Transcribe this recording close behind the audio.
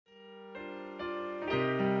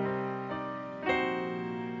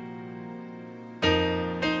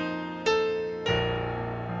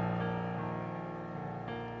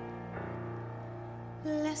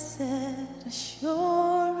Blessed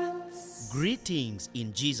assurance. Greetings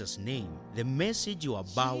in Jesus' name. The message you are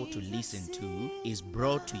about to listen to is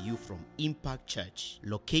brought to you from Impact Church,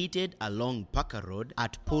 located along Parker Road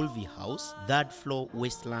at Polvi House, 3rd floor,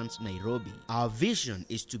 Westlands, Nairobi. Our vision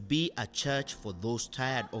is to be a church for those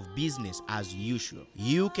tired of business as usual.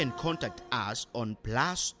 You can contact us on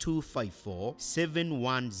 +254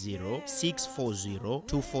 710 640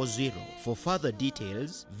 240. For further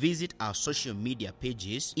details, visit our social media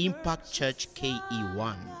pages, Impact Church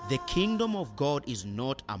KE1. The kingdom of God is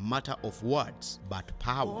not a matter of words, but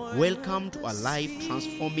power. Welcome to a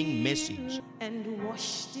life-transforming message. And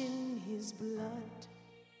washed in his blood.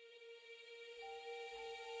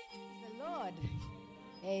 Praise the Lord.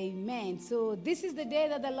 Amen. So this is the day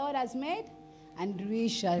that the Lord has made, and we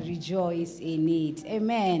shall rejoice in it.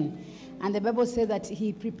 Amen. And the Bible says that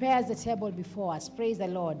he prepares the table before us. Praise the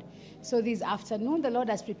Lord. So this afternoon, the Lord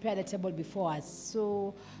has prepared the table before us.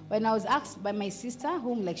 So when I was asked by my sister,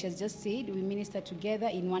 whom like she has just said, we minister together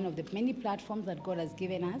in one of the many platforms that God has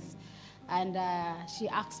given us. And she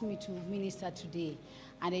asked me to minister today.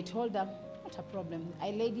 And I told her, not a problem.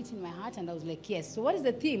 I laid it in my heart and I was like, yes. So what is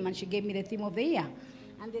the theme? And she gave me the theme of the year.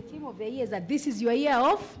 And the theme of the year is that this is your year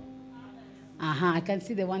of? I can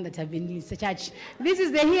see the one that have been in the church. This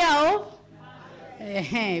is the year of?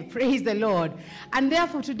 Praise the Lord. And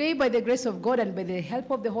therefore today, by the grace of God and by the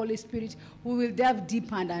help of the Holy Spirit, we will delve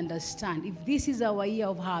deeper and understand if this is our year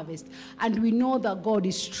of harvest, and we know that God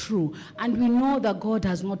is true, and we know that God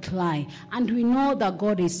does not lie, and we know that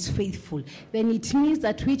God is faithful, then it means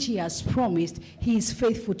that which he has promised, he is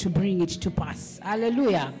faithful to bring it to pass.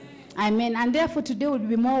 Hallelujah. Amen. And therefore today will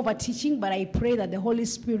be more of a teaching, but I pray that the Holy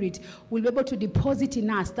Spirit will be able to deposit in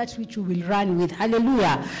us that which we will run with.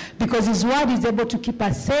 Hallelujah. Because his word is able to keep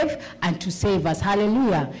us safe and to save us.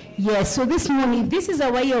 Hallelujah. Yes. So this morning, if this is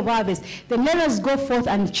our year of harvest, then let us go forth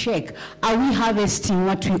and check. Are we harvesting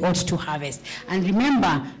what we ought to harvest? And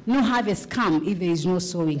remember, no harvest come if there is no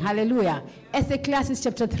sowing. Hallelujah. Ecclesiastes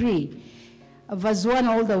chapter 3. Verse 1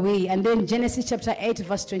 all the way, and then Genesis chapter 8,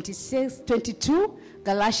 verse 26, 22,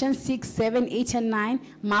 Galatians 6, 7, 8, and 9,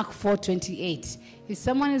 Mark 4, 28. If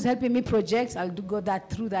someone is helping me project, I'll go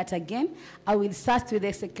through that again. I will start with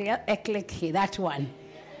Ecclesiastes, that one.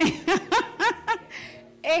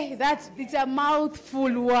 Hey, it's a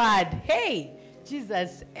mouthful word. Hey,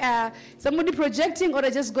 Jesus. Somebody projecting, or I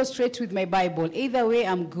just go straight with my Bible. Either way,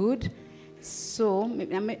 I'm good. So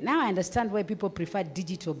now I understand why people prefer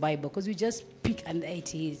digital Bible, because we just pick and there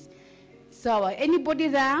it is. So anybody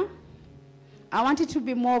there? I want it to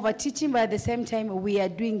be more of a teaching, but at the same time we are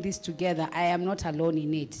doing this together. I am not alone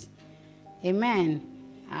in it. Amen.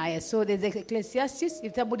 So there's Ecclesiastes,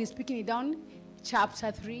 if somebody is speaking it down,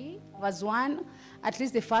 chapter 3, verse 1, at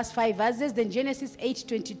least the first 5 verses, then Genesis 8,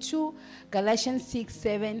 22, Galatians 6,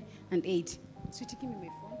 7, and 8. Sweetie, give me my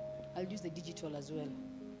phone. I'll use the digital as well.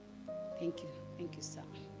 Thank you, sir.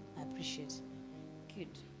 I appreciate it.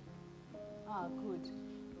 Good. Good.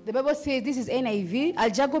 The Bible says, this is NIV.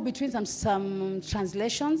 I'll juggle between some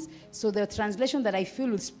translations. So the translation that I feel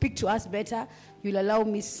will speak to us better, you'll allow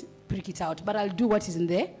me to break it out. But I'll do what is in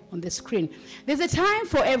there on the screen. There's a time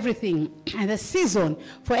for everything, and a season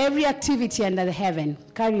for every activity under the heaven.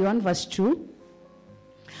 Carry on, verse 2.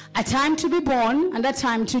 A time to be born and a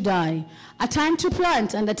time to die. A time to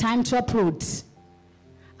plant and a time to uproot.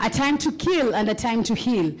 A time to kill and a time to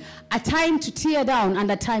heal. A time to tear down and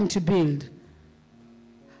a time to build.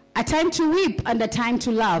 A time to weep and a time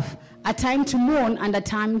to laugh. A time to mourn and a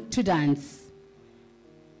time to dance.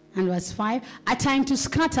 And verse 5. A time to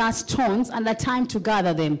scatter stones and a time to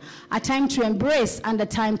gather them. A time to embrace and a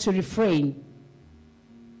time to refrain.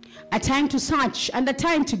 A time to search and a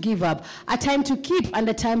time to give up. A time to keep and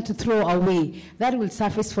a time to throw away. That will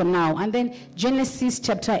suffice for now. And then Genesis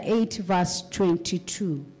chapter 8, verse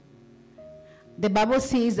 22. The Bible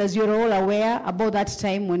says, as you're all aware, about that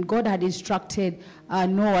time when God had instructed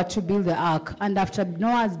Noah to build the ark. And after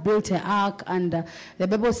Noah has built the ark, and the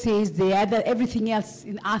Bible says everything else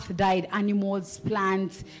in earth died, animals,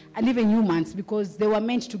 plants, and even humans, because they were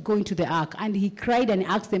meant to go into the ark. And he cried and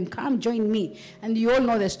asked them, come join me. And you all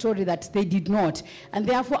know the story that they did not. And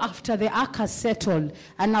therefore, after the ark has settled,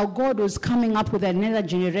 and now God was coming up with another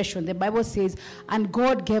generation, the Bible says, and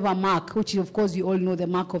God gave a mark, which of course you all know, the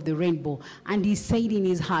mark of the rainbow. And he said in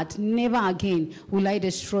his heart, never again will I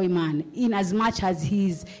destroy man, in as much as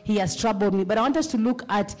because he has troubled me. But I want us to look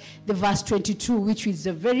at the verse 22, which is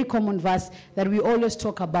a very common verse that we always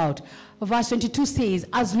talk about. Verse 22 says,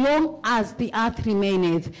 as long as the earth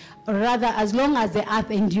remaineth, or rather as long as the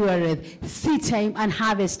earth endureth, seed time and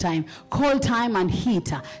harvest time, cold time and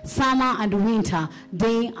heat, summer and winter,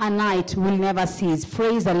 day and night will never cease.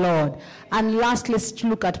 Praise the Lord. And last, let's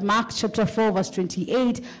look at Mark chapter 4, verse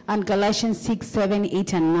 28, and Galatians 6, 7,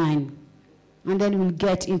 8, and 9. And then we'll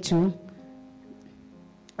get into,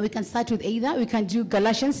 we can start with either. We can do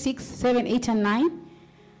Galatians 6, 7, 8, and 9.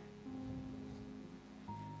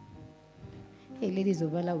 Hey, ladies of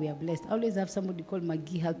valor, we are blessed. I always have somebody called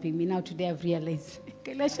Maggie helping me. Now today I've realized.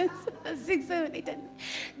 Galatians 6, 7, 8, and 9.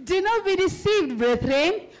 Do not be deceived,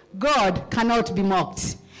 brethren. God cannot be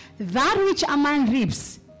mocked. That which a man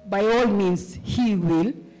reaps, by all means he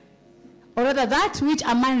will. Or rather, that which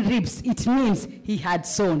a man reaps, it means he had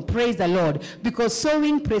sown. Praise the Lord. Because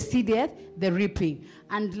sowing precedeth the reaping.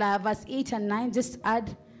 And verse 8 and 9, just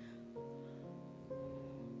add.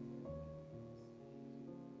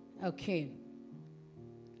 Okay.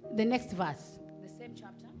 The next verse. The same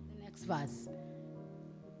chapter, the next verse.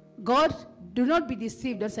 God, do not be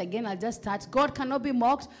deceived. Once again, I'll just start. God cannot be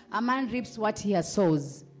mocked. A man reaps what he has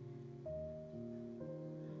sows.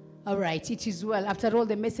 All right, it is well. After all,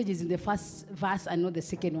 the message is in the first verse and not the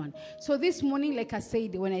second one. So this morning, like I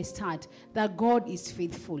said when I start, that God is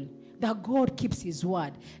faithful. That God keeps his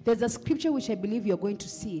word. There's a scripture which I believe you're going to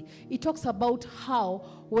see. It talks about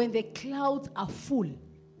how when the clouds are full,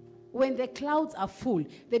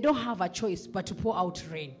 they don't have a choice but to pour out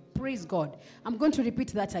rain. Praise God. I'm going to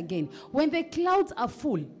repeat that again. When the clouds are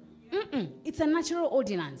full, it's a natural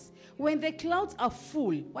ordinance. When the clouds are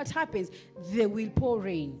full, what happens? They will pour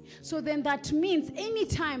rain. So then that means any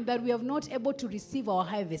time that we are not able to receive our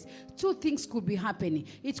harvest, two things could be happening.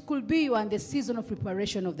 It could be you are in the season of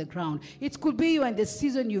preparation of the ground. It could be you are in the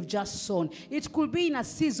season you've just sown. It could be in a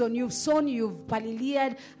season you've sown, you've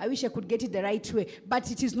paliliated. I wish I could get it the right way. But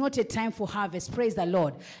it is not a time for harvest. Praise the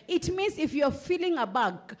Lord. It means if you're filling a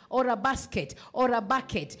bag or a basket or a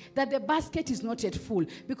bucket, that the basket is not yet full.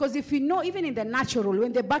 Because if you know, even in the natural,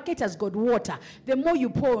 when the bucket has got water, the more you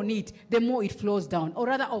pour on it, the more it flows down, or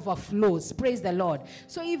rather overflows. Praise the Lord.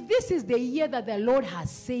 So if this is the year that the Lord has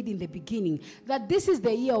said in the beginning, that this is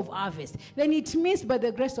the year of harvest, then it means by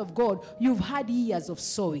the grace of God, you've had years of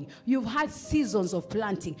sowing. You've had seasons of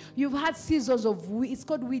planting. You've had seasons of, it's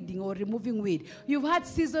called weeding or removing weed. You've had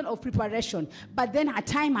season of preparation. But then a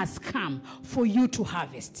time has come for you to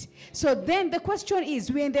harvest. So then the question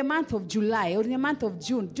is, we're in the month of July or in the month of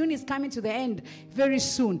June. June is coming to the end very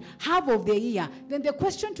soon. Half of the year. Then the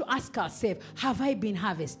question to ask ourselves, have I been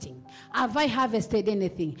harvesting? Have I harvested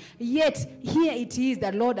anything? Yet here it is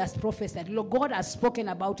that Lord has prophesied. God has spoken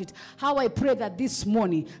about it. How I pray that this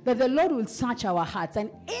morning that the Lord will search our hearts,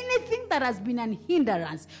 and anything that has been an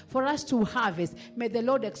hindrance for us to harvest, may the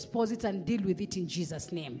Lord expose it and deal with it in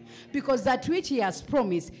Jesus' name. Because that which he has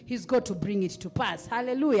promised, he's got to bring it to pass.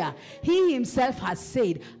 Hallelujah. He himself has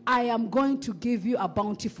said, I am going to give you a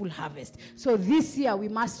bountiful harvest. So this year we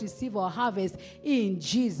must receive our harvest in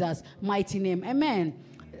Jesus' mighty name. Amen.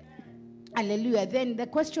 Hallelujah. Then the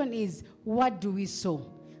question is, what do we sow?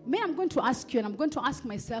 I'm going to ask you, and I'm going to ask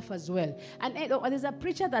myself as well. And there's a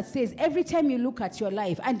preacher that says, every time you look at your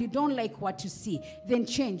life and you don't like what you see, then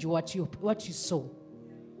change what you sow.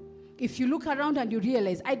 If you look around and you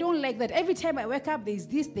realize, I don't like that. Every time I wake up, there's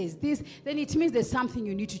this, then it means there's something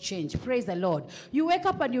you need to change. Praise the Lord. You wake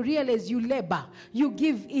up and you realize you labor, you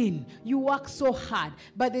give in, you work so hard,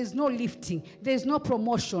 but there's no lifting, there's no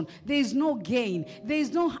promotion, there's no gain,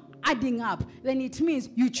 there's no adding up. Then it means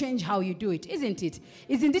you change how you do it, isn't it?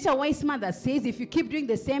 Isn't it a wise man that says, if you keep doing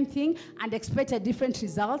the same thing and expect a different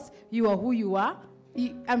results, you are who you are?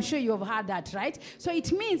 I'm sure you have heard that, right? So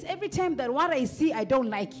it means every time that what I see, I don't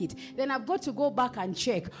like it, then I've got to go back and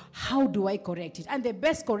check, how do I correct it? And the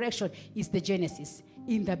best correction is the Genesis.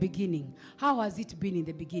 In the beginning. How has it been in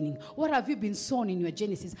the beginning? What have you been sown in your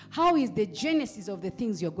Genesis? How is the Genesis of the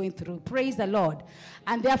things you're going through? Praise the Lord.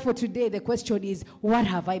 And therefore today the question is, what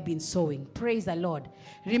have I been sowing? Praise the Lord.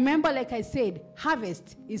 Remember, like I said,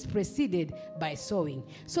 harvest is preceded by sowing.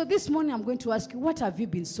 So this morning I'm going to ask you, what have you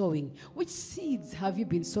been sowing? Which seeds have you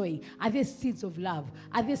been sowing? Are they seeds of love?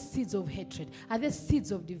 Are they seeds of hatred? Are they seeds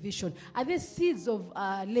of division? Are they seeds of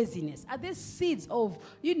laziness? Are they seeds of,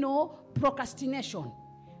 procrastination?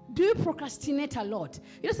 Do you procrastinate a lot?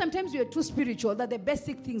 You know, sometimes we are too spiritual that the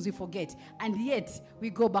basic things we forget, and yet we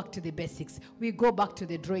go back to the basics. We go back to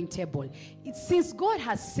the drawing table. Since God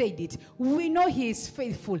has said it, we know He is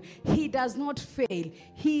faithful. He does not fail.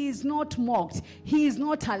 He is not mocked. He is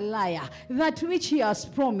not a liar. That which He has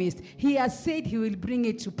promised, He has said He will bring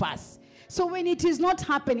it to pass. So when it is not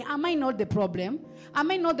happening, am I not the problem? Am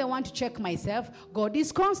I not the one to check myself? God is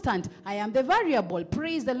constant. I am the variable.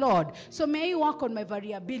 Praise the Lord. So may I work on my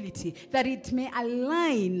variability, that it may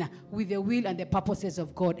align with the will and the purposes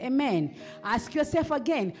of God. Amen. Ask yourself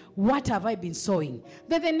again, what have I been sowing?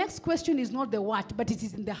 Then the next question is not the what, but it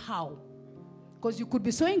is in the how. Because you could be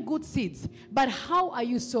sowing good seeds, but how are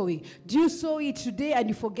you sowing? Do you sow it today and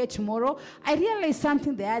you forget tomorrow? I realized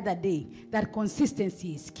something the other day, that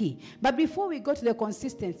consistency is key. But before we go to the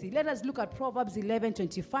consistency, let us look at Proverbs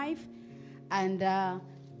 11:25 and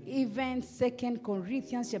even 2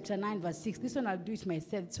 Corinthians chapter 9 verse 6. This one I'll do it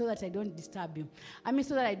myself so that I don't disturb you.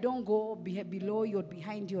 So that I don't go below you or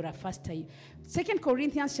behind you or faster you. 2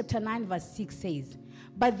 Corinthians chapter 9 verse 6 says,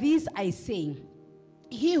 "But this I say,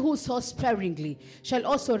 he who sows sparingly shall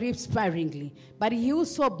also reap sparingly, but he who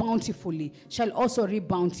sows bountifully shall also reap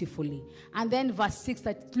bountifully." And then verse 6,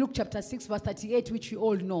 that Luke chapter 6, verse 38, which we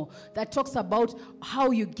all know, that talks about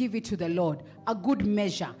how you give it to the Lord. A good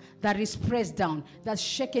measure that is pressed down, that's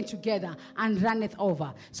shaken together and runneth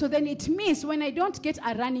over. So then it means when I don't get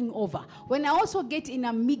a running over, when I also get in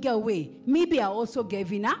a meager way, maybe I also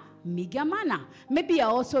gave in a meager manner. Maybe I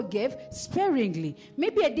also gave sparingly.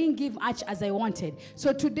 Maybe I didn't give much as I wanted.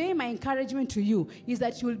 So today my encouragement to you is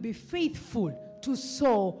that you will be faithful to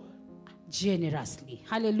sow generously.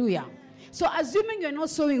 Hallelujah. So assuming you're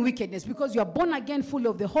not sowing wickedness because you're born again, full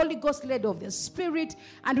of the Holy Ghost, led of the Spirit,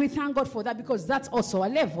 and we thank God for that because that's also a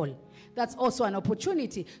level. That's also an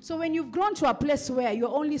opportunity. So when you've grown to a place where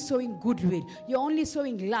you're only sowing goodwill, you're only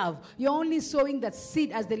sowing love, you're only sowing that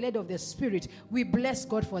seed as the lead of the Spirit, we bless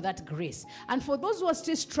God for that grace. And for those who are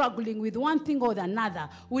still struggling with one thing or another,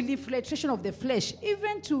 with the infiltration of the flesh,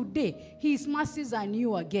 even today, His mercies are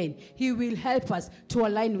new again. He will help us to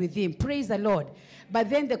align with Him. Praise the Lord. But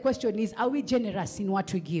then the question is, are we generous in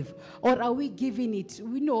what we give? Or are we giving it?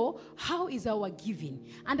 We know, how is our giving?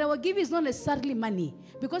 And our giving is not necessarily money.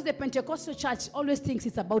 Because the Pentecostal church always thinks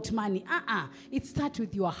it's about money. It starts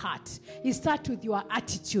with your heart. It starts with your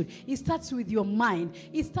attitude. It starts with your mind.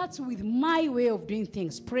 It starts with my way of doing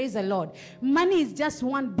things. Praise the Lord. Money is just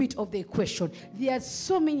one bit of the equation. There are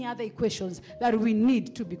so many other equations that we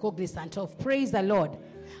need to be cognizant of. Praise the Lord.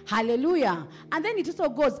 Hallelujah. And then it also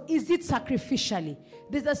goes, is it sacrificially?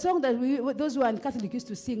 There's a song that those who are in Catholic used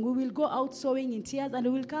to sing. We will go out sowing in tears and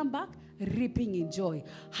we will come back reaping in joy.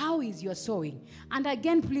 How is your sowing? And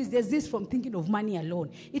again, please, there's this from thinking of money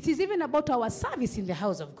alone. It is even about our service in the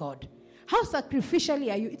house of God. How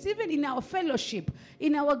sacrificially are you? It's even in our fellowship,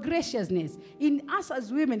 in our graciousness, in us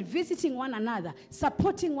as women, visiting one another,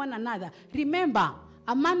 supporting one another. Remember,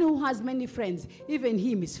 a man who has many friends, even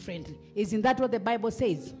him is friendly. Isn't that what the Bible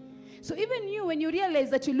says? So even you, when you realize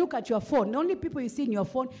that you look at your phone, the only people you see in your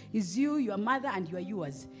phone is you, your mother, and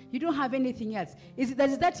yours. You don't have anything else.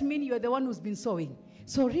 Does that mean you're the one who's been sowing?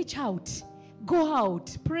 So reach out. Go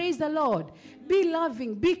out. Praise the Lord. Be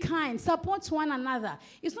loving. Be kind. Support one another.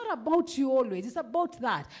 It's not about you always. It's about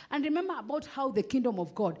that. And remember about how the kingdom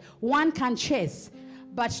of God, one can chase,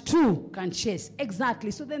 but two can chase.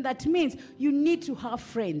 Exactly. So then that means you need to have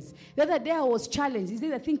friends. The other day I was challenged.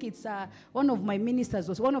 I think it's one of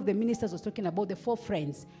the ministers was talking about the 4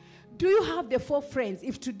 friends. Do you have the 4 friends?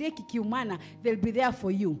 If today kikiumana, they'll be there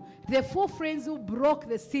for you. The 4 friends who broke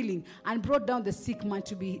the ceiling and brought down the sick man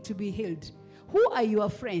to be healed. Who are your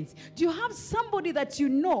friends? Do you have somebody that you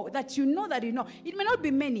know? It may not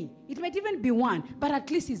be many. It might even be one, but at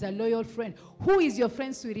least he's a loyal friend. Who is your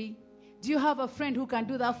friend, sweetie? Do you have a friend who can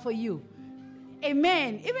do that for you?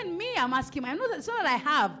 Amen. Even me, I'm asking. I know that's all I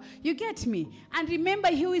have. You get me? And remember,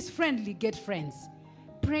 he who is friendly, get friends.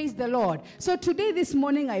 Praise the Lord. So today, this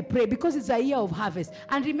morning, I pray because it's a year of harvest.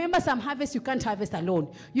 And remember, some harvest you can't harvest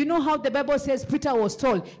alone. You know how the Bible says Peter was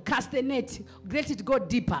told, cast the net, let it go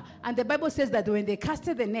deeper. And the Bible says that when they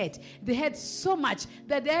casted the net, they had so much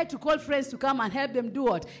that they had to call friends to come and help them do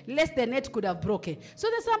what? Lest the net could have broken. So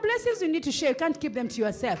there's some blessings you need to share. You can't keep them to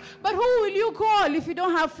yourself. But who will you call if you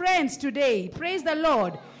don't have friends today? Praise the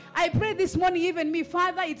Lord. I pray this morning, even me,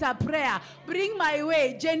 Father, it's a prayer. Bring my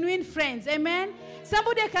way genuine friends. Amen.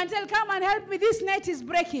 Somebody can tell, come and help me. This net is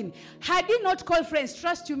breaking. Had he not called friends,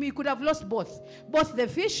 trust you me, he could have lost both the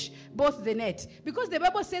fish, both the net. Because the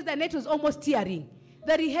Bible says the net was almost tearing.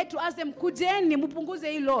 That he had to ask them, kujeni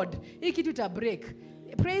mupunguze hii Lord. Hii kitu ita break.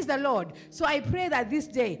 Praise the Lord. So I pray that this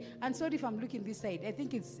day, and sorry if I'm looking this side, I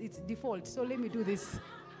think it's default, so let me do this.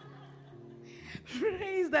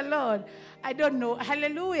 Praise the Lord. I don't know.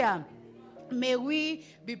 Hallelujah. May we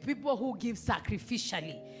be people who give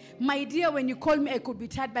sacrificially. My dear, when you call me, I could be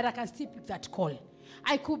tired, but I can still pick that call.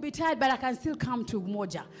 I could be tired, but I can still come to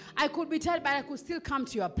Moja. I could be tired, but I could still come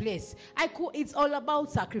to your place. It's all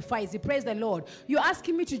about sacrifice. Praise the Lord. You're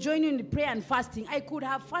asking me to join you in the prayer and fasting. I could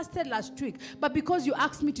have fasted last week, but because you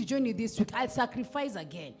asked me to join you this week, I'll sacrifice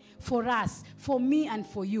again for us, for me, and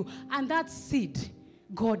for you. And that seed,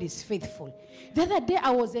 God is faithful. The other day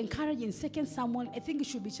I was encouraged in 2 Samuel, I think it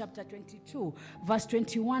should be chapter 22, verse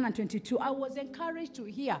 21 and 22. I was encouraged to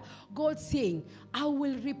hear God saying, I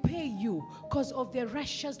will repay you because of the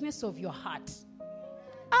righteousness of your heart.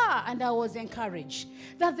 And I was encouraged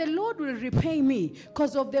that the Lord will repay me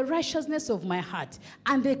because of the righteousness of my heart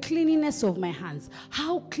and the cleanliness of my hands.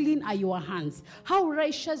 How clean are your hands? How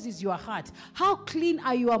righteous is your heart? How clean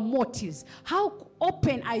are your motives? How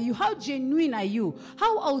open are you? How genuine are you?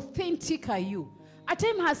 How authentic are you? A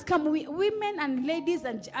time has come, women and ladies,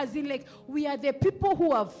 and as in like, we are the people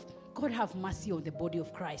who have, God have mercy on the body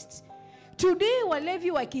of Christ. Today, walevi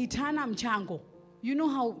wakiitana mchango, you know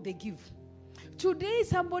how they give. Today,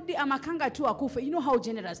 somebody amakanga tu akufe. You know how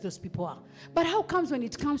generous those people are. But how comes when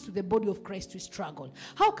it comes to the body of Christ we struggle?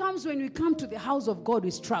 How comes when we come to the house of God we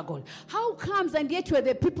struggle? How comes and yet we're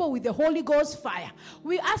the people with the Holy Ghost fire?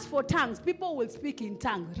 We ask for tongues. People will speak in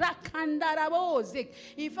tongues. In fact,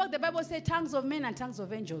 the Bible says tongues of men and tongues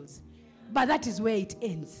of angels. But that is where it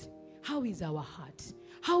ends. How is our heart?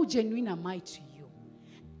 How genuine am I to you?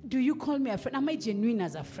 Do you call me a friend? Am I genuine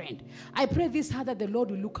as a friend? I pray this heart that the Lord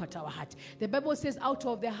will look at our heart. The Bible says out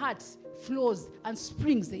of the heart flows and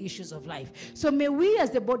springs the issues of life. So may we as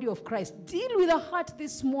the body of Christ deal with the heart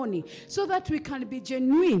this morning so that we can be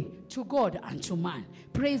genuine to God and to man.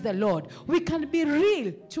 Praise the Lord. We can be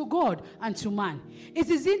real to God and to man.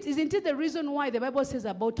 Isn't it the reason why the Bible says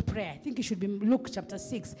about prayer? I think it should be Luke chapter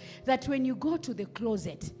 6. That when you go to the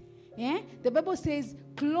closet, the Bible says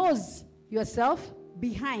close yourself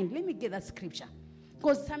behind. Let me get that scripture.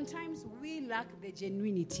 Because sometimes we lack the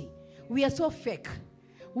genuinity. We are so fake.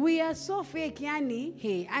 Yani.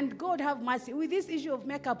 Hey, and God have mercy. With this issue of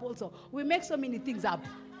makeup also, we make so many things up.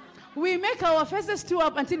 We make our faces too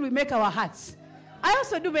up until we make our hearts. I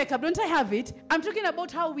also do makeup. Don't I have it? I'm talking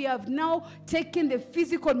about how we have now taken the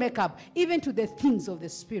physical makeup even to the things of the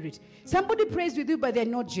spirit. Somebody prays with you, but they're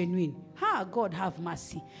not genuine. God have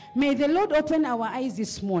mercy. May the Lord open our eyes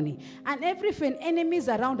this morning. And every enemies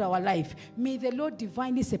around our life, may the Lord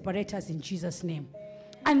divinely separate us in Jesus' name.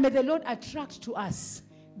 And may the Lord attract to us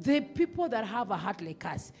the people that have a heart like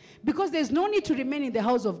us. Because there's no need to remain in the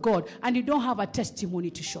house of God and you don't have a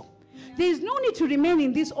testimony to show. There is no need to remain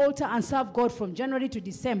in this altar and serve God from January to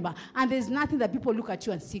December, and there's nothing that people look at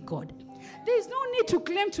you and see God. There is no need to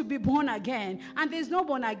claim to be born again, and there's no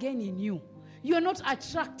born again in you. You are not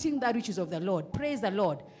attracting the riches of the Lord. Praise the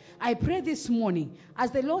Lord. I pray this morning, as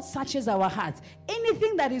the Lord searches our hearts,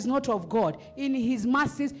 anything that is not of God, in His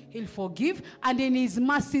mercies, He'll forgive, and in His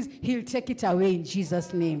mercies, He'll take it away in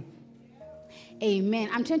Jesus' name. Amen.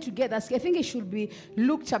 I'm trying to get that. I think it should be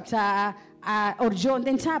Luke chapter or John, the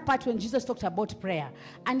entire part when Jesus talked about prayer.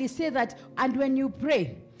 And He said that, and when you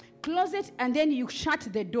pray, close it and then you shut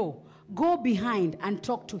the door. Go behind and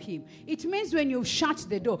talk to Him. It means when you shut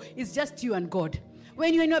the door, it's just you and God.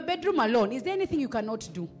 When you're in your bedroom alone, is there anything you cannot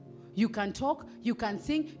do? You can talk, you can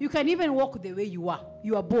sing, you can even walk the way you are.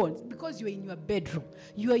 You are born because you are in your bedroom.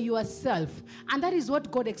 You are yourself. And that is what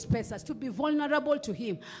God expects us, to be vulnerable to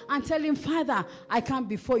Him and tell Him, Father, I come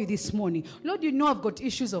before you this morning. Lord, you know I've got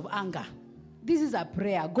issues of anger. This is a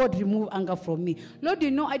prayer. God, remove anger from me. Lord,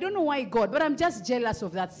 you know, I don't know why, God, but I'm just jealous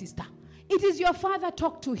of that sister. It is your Father.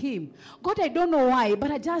 Talk to Him. God, I don't know why,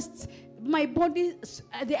 but my body,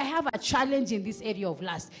 I have a challenge in this area of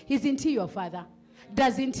lust. Isn't He your Father?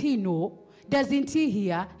 Doesn't He know? Doesn't He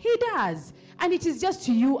hear? He does. And it is just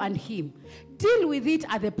you and Him. Deal with it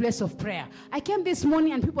at the place of prayer. I came this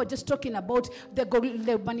morning and people were just talking about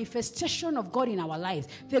the manifestation of God in our lives,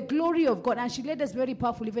 the glory of God. And she led us very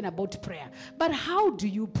powerful even about prayer. But how do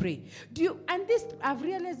you pray? I've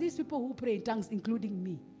realized these people who pray in tongues, including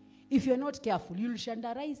me, if you're not careful, you'll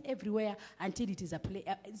shandarize everywhere until it is a play.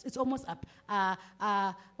 It's almost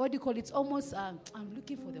what do you call it? It's almost, I'm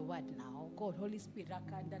looking for the word now. God, Holy Spirit,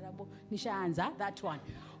 Nishaanza, that one.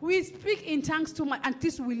 We speak in tongues too much, and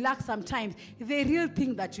this we lack sometimes the real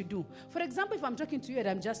thing that you do. For example, if I'm talking to you and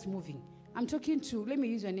I'm just moving, I'm talking to, let me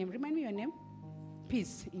use your name. Remind me your name.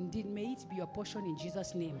 Peace. Indeed, may it be your portion in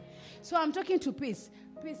Jesus' name. So I'm talking to Peace.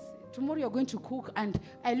 Peace. tomorrow you're going to cook, and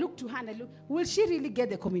I look to her and I look, will she really get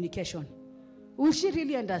the communication? Will she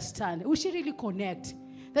really understand? Will she really connect?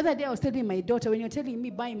 The other day I was telling my daughter, when you're telling me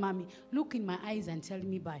bye, mommy, look in my eyes and tell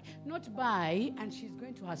me bye. Not bye, and she's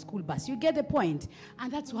going to her school bus. You get the point?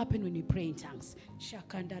 And that's what happens when you pray in tongues.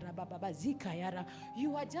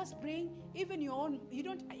 You are just praying, even your own, you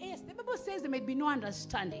don't, yes, the Bible says there may be no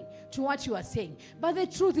understanding to what you are saying. But the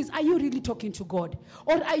truth is, are you really talking to God?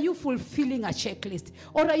 Or are you fulfilling a checklist?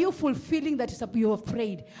 Or are you fulfilling that you have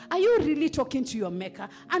prayed? Are you really talking to your maker?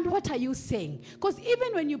 And what are you saying? Because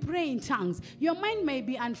even when you pray in tongues, your mind may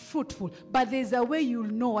be unfruitful, but there's a way you'll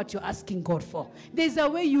know what you're asking God for. There's a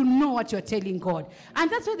way you know what you're telling God.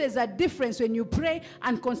 And that's why there's a difference when you pray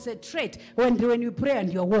and concentrate when you pray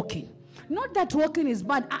and you're walking. Not that walking is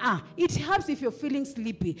bad. It helps if you're feeling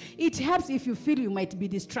sleepy. It helps if you feel you might be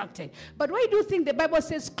distracted. But why do you think the Bible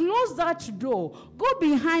says, close that door, go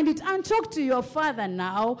behind it and talk to your Father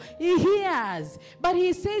now? He hears. But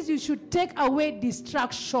he says you should take away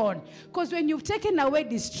distraction. Because when you've taken away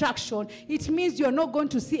distraction, it means you're not going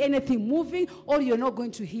to see anything moving or you're not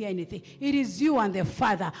going to hear anything. It is you and the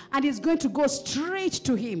Father. And it's going to go straight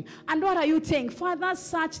to him. And what are you saying? Father,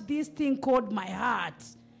 search this thing called my heart.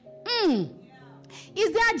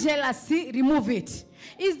 Is there jealousy? Remove it.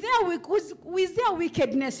 Is there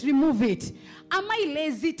wickedness? Remove it. Am I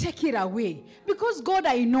lazy? Take it away. Because God,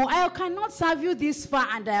 I know I cannot serve you this far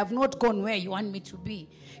and I have not gone where you want me to be.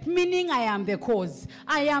 Meaning I am the cause.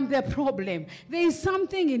 I am the problem. There is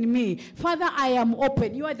something in me. Father, I am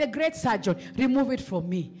open. You are the great surgeon. Remove it from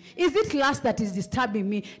me. Is it lust that is disturbing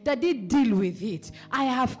me? Daddy, deal with it. I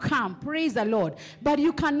have come. Praise the Lord. But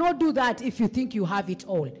you cannot do that if you think you have it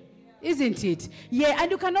all. Isn't it? Yeah, and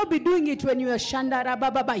you cannot be doing it when you are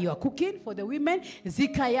Shandarababa. You are cooking for the women.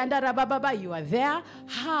 Zikayandarababa, you are there.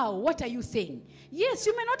 How? What are you saying? Yes,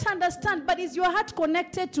 you may not understand, but is your heart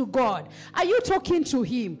connected to God? Are you talking to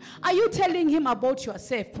him? Are you telling him about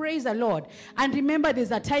yourself? Praise the Lord. And remember, there's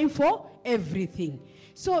a time for everything.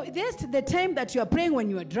 So there's the time that you are praying when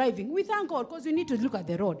you are driving. We thank God because you need to look at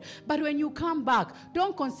the road. But when you come back,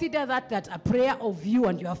 don't consider that a prayer of you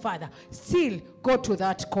and your Father. Still go to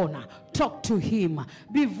that corner. Talk to him.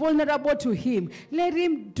 Be vulnerable to him. Let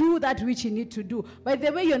him do that which he needs to do. By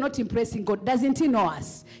the way, you're not impressing God. Doesn't he know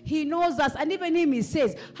us? He knows us. And even him, he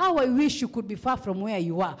says, how I wish you could be far from where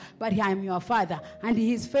you are. But I am your Father. And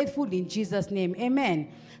he is faithful in Jesus' name. Amen.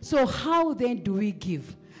 So how then do we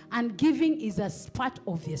give? And giving is a part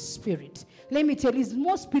of the spirit. Let me tell you, it's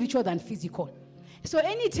more spiritual than physical. So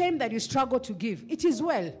any time that you struggle to give, it is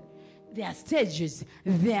well. There are stages,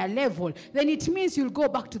 there are levels. Then it means you'll go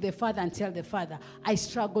back to the Father and tell the Father, I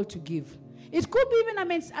struggle to give. It could be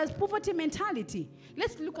even a poverty mentality.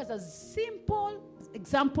 Let's look at a simple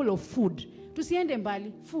example of food. Tusiende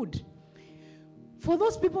mbali, food. For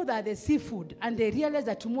those people that they see food and they realize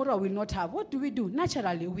that tomorrow will not have, what do?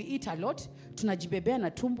 Naturally, we eat a lot. Tunajibebea na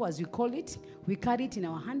tumbo, as we call it. We carry it in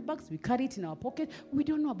our handbags. We carry it in our pocket. We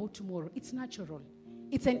don't know about tomorrow. It's natural.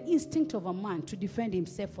 It's an instinct of a man to defend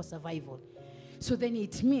himself for survival. So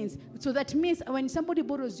that means when somebody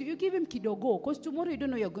borrows you, you give him kidogo, because tomorrow you don't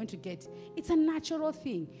know you're going to get. It's a natural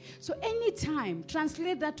thing. So anytime,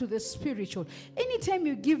 translate that to the spiritual. Anytime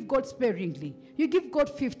you give God sparingly, you give God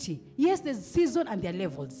 50. Yes, there's season and there are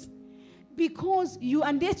levels. Because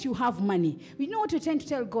unless you have money, you know what you're trying to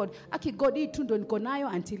tell God? Okay, God, don't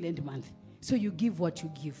konayo until end month. So you give what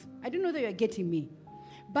you give. I don't know that you're getting me.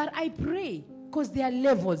 But I pray, because there are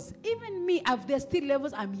levels. Even me, there's still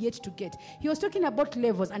levels I'm yet to get. He was talking about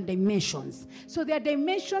levels and dimensions. So there are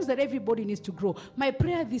dimensions that everybody needs to grow. My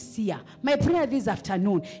prayer this year, my prayer this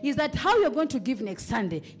afternoon, is that how you're going to give next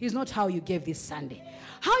Sunday is not how you gave this Sunday.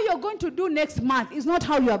 How you're going to do next month is not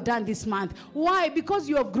how you have done this month. Why? Because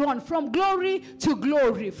you have grown from glory to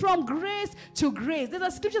glory, from grace to grace. There's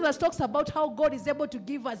a scripture that talks about how God is able to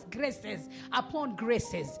give us graces upon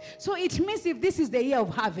graces. So it means if this is the year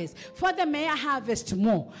of harvest, Father, may I harvest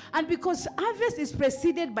more. And because harvest is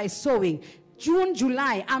preceded by sowing, June,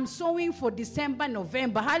 July, I'm sowing for December,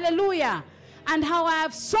 November. Hallelujah. And how I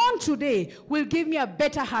have sown today will give me a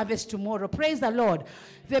better harvest tomorrow. Praise the Lord.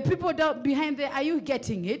 The people down behind there, are you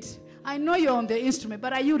getting it? I know you're on the instrument,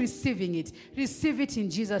 but are you receiving it? Receive it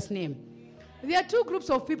in Jesus' name. There are two groups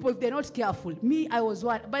of people if they're not careful. Me, I was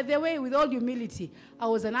one. By the way, with all humility, I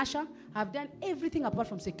was an usher. I've done everything apart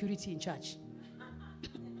from security in church.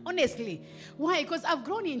 Honestly. Why? Because I've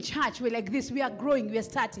grown in church. We're like this. We are growing. We are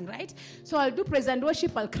starting, right? So I'll do praise and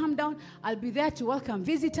worship. I'll come down. I'll be there to welcome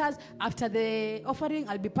visitors. After the offering,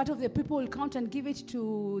 I'll be part of the people who will count and give it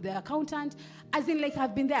to the accountant. As in, like,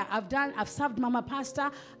 I've been there. I've served Mama Pastor.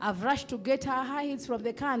 I've rushed to get her high heels from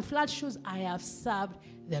the car and flat shoes. I have served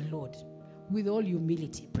the Lord with all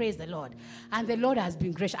humility. Praise the Lord. And the Lord has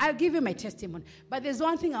been gracious. I'll give you my testimony. But there's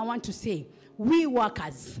one thing I want to say. We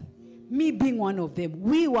workers, me being one of them,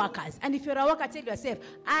 we workers. And if you're a worker, tell yourself,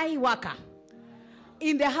 I worker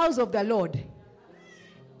in the house of the Lord.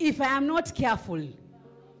 If I am not careful,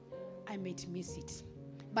 I might miss it.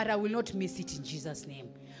 But I will not miss it in Jesus' name.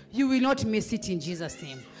 You will not miss it in Jesus'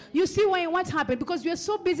 name. You see what happened? Because we are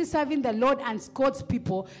so busy serving the Lord and God's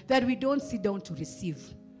people that we don't sit down to receive.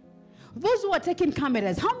 Those who are taking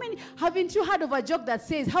cameras, how many, haven't you heard of a joke that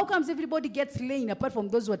says, how comes everybody gets slain apart from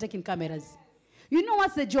those who are taking cameras? You know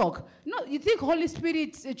what's the joke? No, you think Holy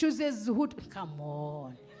Spirit chooses who? Come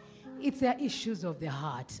on. It's the issues of the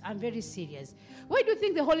heart. I'm very serious. Why do you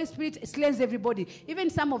think the Holy Spirit slays everybody? Even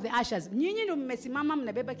some of the ushers.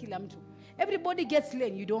 Everybody gets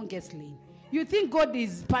slain. You don't get slain. You think God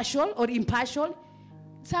is partial or impartial?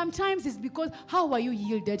 Sometimes it's because how are you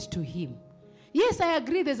yielded to Him? Yes, I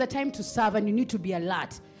agree there's a time to serve and you need to be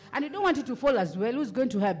alert. And you don't want it to fall as well. Who's going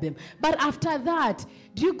to help them? But after that,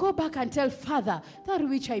 do you go back and tell Father, that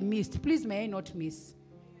which I missed, please may I not miss?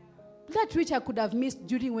 That which I could have missed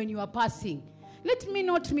during when you are passing, let me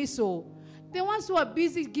not miss so. The ones who are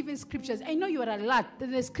busy giving scriptures, I know you are alert.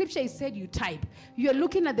 The scripture is said you type. You are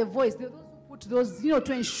looking at the voice. Those who put those,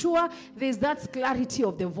 to ensure there's that clarity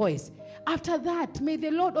of the voice. After that, may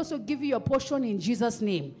the Lord also give you your portion in Jesus'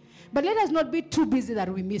 name. But let us not be too busy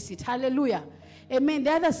that we miss it. Hallelujah. Amen.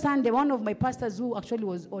 The other Sunday, one of my pastors who actually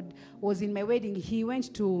was in my wedding, he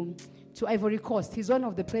went to Ivory Coast. He's one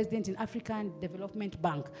of the presidents in African Development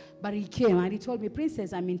Bank. But he came and he told me,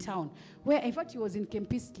 Princess, I'm in town. Where, in fact, he was in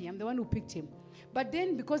Kempinski. I'm the one who picked him. But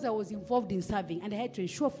then, because I was involved in serving and I had to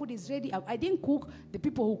ensure food is ready, I didn't cook, the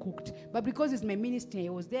people who cooked. But because it's my ministry, I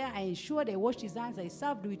was there, I ensured, I washed his hands, I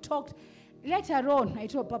served, we talked. Later on, I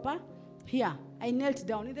told Papa, here, I knelt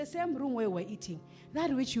down in the same room where we were eating.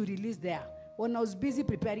 That which you released there, when I was busy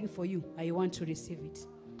preparing for you, I want to receive it.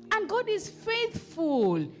 And God is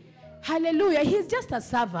faithful. Hallelujah. He's just a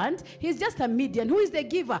servant. He's just a median. Who is the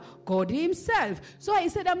giver? God Himself. So I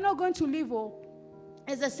said, I'm not going to leave.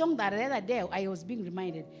 There's a song that the other day I was being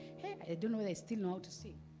reminded. Hey, I don't know whether I still know how to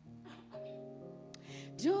sing.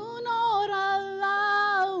 Do not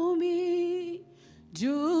allow me.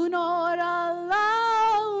 Do not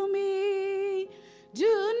allow me.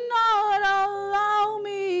 Do not allow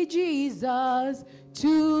me, Jesus,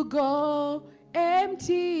 to go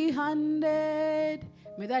empty-handed.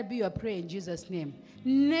 May that be your prayer in Jesus' name.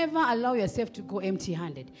 Never allow yourself to go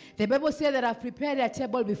empty-handed. The Bible says that I've prepared a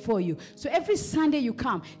table before you. So every Sunday you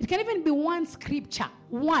come, it can even be one scripture,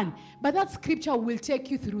 one. But that scripture will take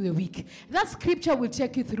you through the week. That scripture will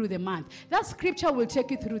take you through the month. That scripture will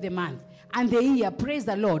take you through the month and the year. Praise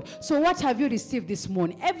the Lord. So what have you received this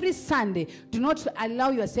morning? Every Sunday, do not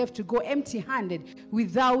allow yourself to go empty-handed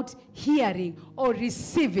without hearing or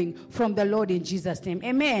receiving from the Lord in Jesus' name.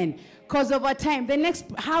 Amen. Because over time, the next,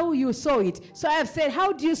 how you sow it. So I have said,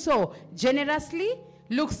 how do you sow? Generously,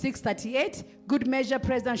 Luke 6:38, good measure,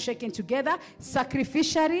 pressed down, shaken together,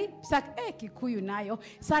 sacrificially,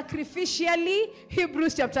 sacrificially,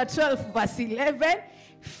 Hebrews chapter 12, verse 11,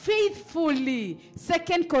 faithfully,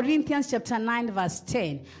 2 Corinthians chapter 9, verse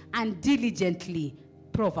 10, and diligently,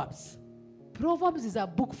 Proverbs. Proverbs is a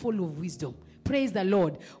book full of wisdom. Praise the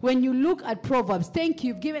Lord. When you look at Proverbs, thank you,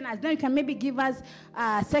 you've given us. Now you can maybe give us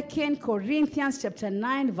 2 Corinthians chapter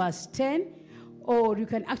 9, verse 10. Or you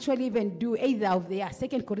can actually even do either of the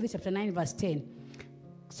 2 Corinthians chapter 9, verse 10.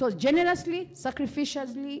 So generously,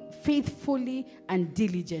 sacrificially, faithfully, and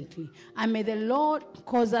diligently. And may the Lord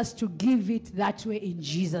cause us to give it that way in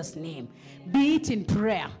Jesus' name. Be it in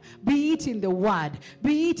prayer, be it in the word,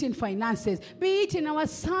 be it in finances, be it in our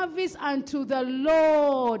service unto the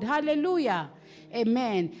Lord. Hallelujah.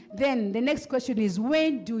 Amen. Then the next question is,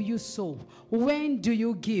 when do you sow? When do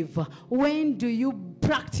you give? When do you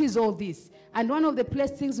practice all this? And one of the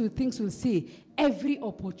things we'll see, every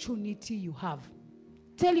opportunity you have.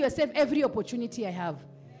 Tell yourself, every opportunity I have.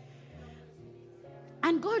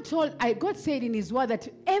 And God said in His word that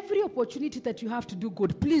every opportunity that you have to do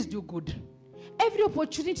good, please do good. Every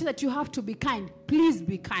opportunity that you have to be kind, please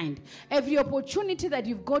be kind. Every opportunity that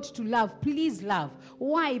you've got to love, please love.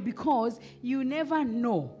 Why? Because you never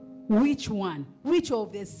know which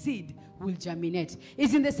of the seed will germinate.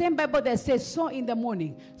 It's in the same Bible that says, sow in the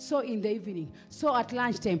morning, sow in the evening, sow at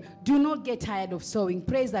lunchtime. Do not get tired of sowing.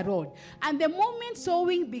 Praise the Lord. And the moment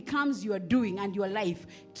sowing becomes your doing and your life,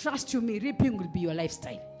 trust you me, reaping will be your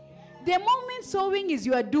lifestyle. The moment sowing is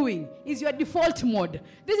your doing, is your default mode.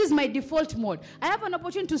 This is my default mode. I have an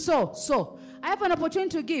opportunity to sow. I have an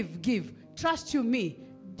opportunity to give. Trust you me,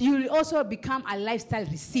 you will also become a lifestyle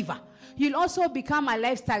receiver. You'll also become a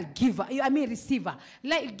lifestyle giver. Receiver.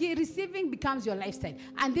 Receiving becomes your lifestyle.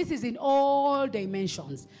 And this is in all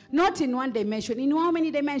dimensions. Not in one dimension. In how many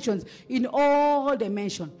dimensions? In all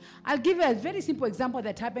dimensions. I'll give you a very simple example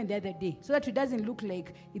that happened the other day, so that it doesn't look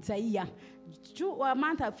like it's a year.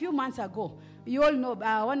 A few months ago, you all know,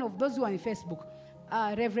 one of those who are on Facebook,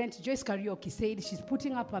 Reverend Joyce Karaoke said she's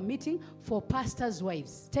putting up a meeting for pastors'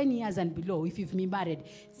 wives, 10 years and below, if you've been married.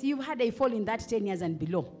 So you've had a fall in that 10 years and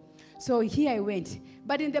below. So here I went.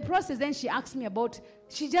 But in the process, then she asked me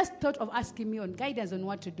she just thought of asking me on guidance on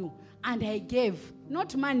what to do. And I gave,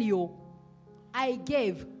 not money, I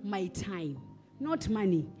gave my time, not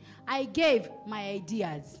money. I gave my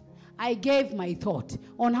ideas. I gave my thought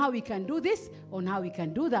on how we can do this, on how we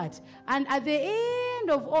can do that. And at the end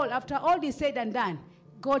of all, after all is said and done,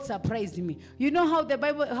 God surprised me. You know how the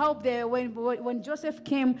Bible, when Joseph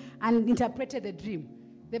came and interpreted the dream,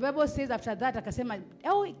 the Bible says after that, akasema,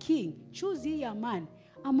 oh king, choose ye a man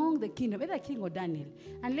among the kingdom, either king or Daniel,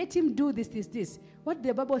 and let him do this. What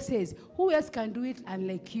the Bible says, who else can do it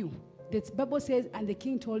unlike you? The Bible says, and the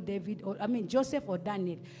king told Joseph or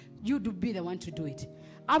Daniel, you do be the one to do it.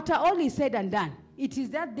 After all is said and done, it is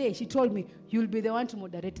that day she told me, you'll be the one to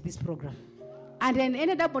moderate this program. And then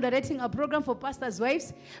ended up moderating a program for pastors'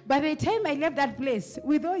 wives. By the time I left that place,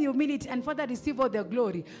 with all humility and Father receive all the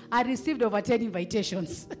glory, I received over 10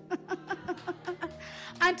 invitations.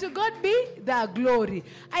 And to God be the glory.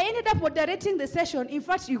 I ended up moderating the session. In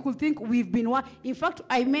fact, you could think we've been one. In fact,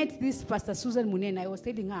 I met this Pastor Susan Munene. I was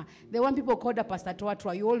telling her, the one people called her Pastor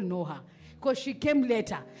Toa. You all know her, because she came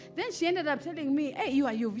later. Then she ended up telling me, hey,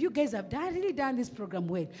 you guys have really done this program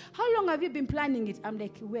well. How long have you been planning it? I'm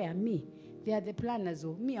like, where? Me? They are the planners.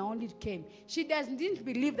 Me, I only came. She didn't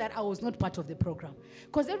believe that I was not part of the program.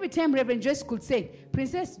 Because every time Reverend Joyce could say,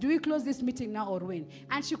 Princess, do we close this meeting now or when?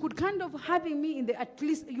 And she could kind of having me in at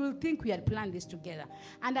least you'll think we had planned this together.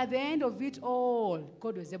 And at the end of it all,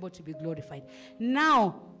 God was able to be glorified.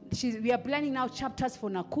 Now, we are planning now chapters for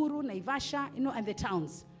Nakuru, Naivasha, and the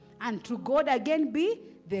towns. And to God again be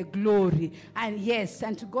the glory. And yes,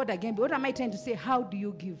 and to God again be. What am I trying to say? How do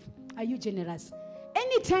you give? Are you generous?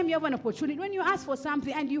 Anytime you have an opportunity, when you ask for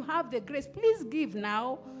something and you have the grace, please give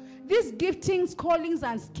now. These giftings, callings,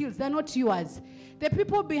 and skills, they're not yours. The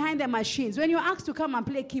people behind the machines, when you're asked to come and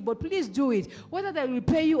play keyboard, please do it. Whether they will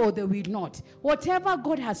pay you or they will not. Whatever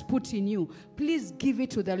God has put in you, please give it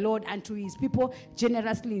to the Lord and to his people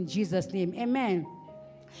generously in Jesus' name. Amen.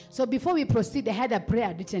 So before we proceed, I had a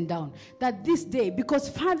prayer written down that this day, because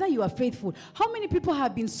Father, you are faithful. How many people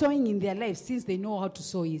have been sowing in their lives since they know how to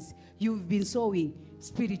sow is? You've been sowing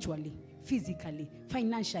spiritually, physically,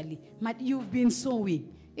 financially. You've been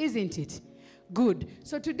sowing, isn't it? Good.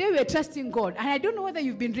 So today we are trusting God. And I don't know whether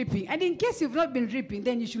you've been reaping. And in case you've not been reaping,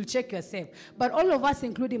 then you should check yourself. But all of us,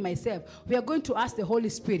 including myself, we are going to ask the Holy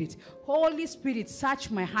Spirit, Holy Spirit, search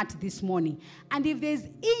my heart this morning. And if there's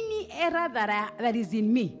any error that is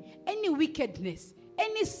in me, any wickedness,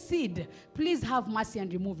 any seed, please have mercy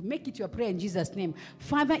and remove. Make it your prayer in Jesus' name.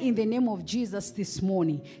 Father, in the name of Jesus this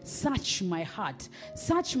morning, search my heart.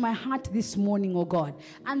 Search my heart this morning, oh God.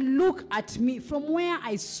 And look at me from where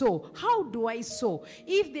I sow. How do I sow?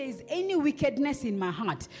 If there is any wickedness in my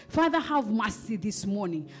heart, Father, have mercy this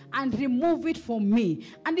morning and remove it from me.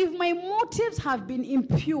 And if my motives have been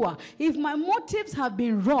impure, if my motives have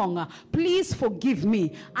been wrong, please forgive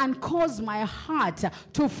me and cause my heart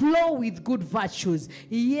to flow with good virtues.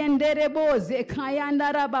 Yenderebo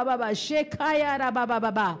zekayandara baba shekayara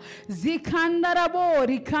baba zikandarabo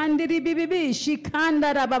rikandiri bibibi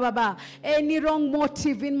shikandara baba. Any wrong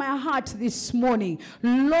motive in my heart this morning,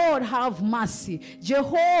 Lord, have mercy.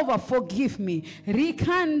 Jehovah, forgive me.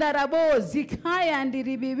 Rikandarabo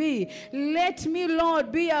zikayandiri bibi. Let me, Lord,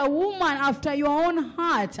 be a woman after your own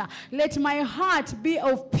heart. Let my heart be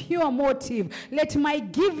of pure motive. Let my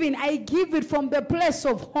giving, I give it from the place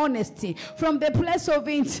of honesty, from the place of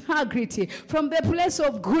integrity, from the place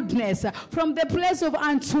of goodness, from the place of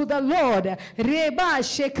unto the Lord. Reba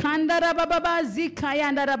shekandara baba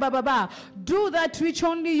zikayandara baba. Do that which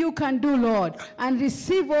only you can do, Lord, and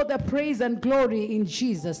receive all the praise and glory in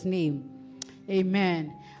Jesus' name.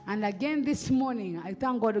 Amen. And again this morning, I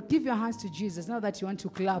thank God. Give your hands to Jesus now that you want to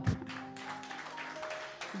clap.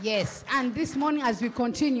 Yes, and this morning as we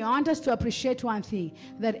continue, I want us to appreciate one thing,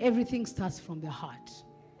 that everything starts from the heart.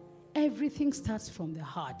 Everything starts from the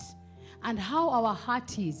heart. And how our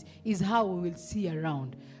heart is how we will see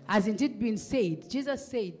around. As it been said, Jesus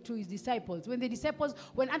said to his disciples,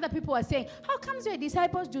 when other people were saying, how comes your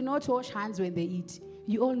disciples do not wash hands when they eat?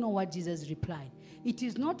 You all know what Jesus replied. It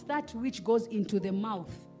is not that which goes into the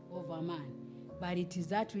mouth of a man, but it is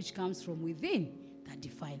that which comes from within that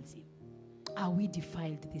defiles him. Are we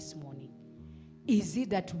defiled this morning? Is it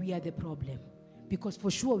that we are the problem? Because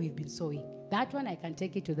for sure we've been sowing. That one I can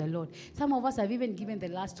take it to the Lord. Some of us have even given the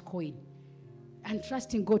last coin and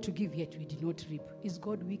trusting God to give, yet we did not reap. Is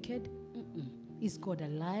God wicked? Is God a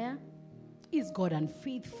liar? Is God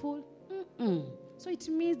unfaithful? So it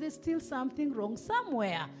means there's still something wrong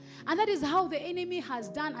somewhere. And that is how the enemy has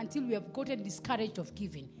done until we have gotten discouraged of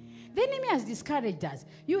giving. The enemy has discouraged us.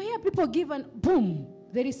 You hear people give and boom,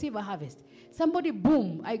 they receive a harvest. Somebody,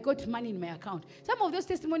 boom, I got money in my account. Some of those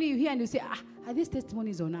testimonies you hear and you say, are these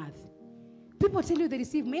testimonies on earth? People tell you they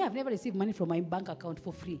receive, may have never received money from my bank account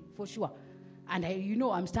for free, for sure. And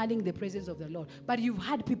I'm standing in the presence of the Lord. But you've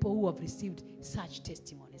had people who have received such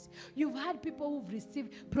testimonies. You've had people who've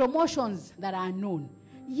received promotions that are unknown.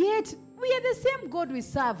 Yet, we are the same God we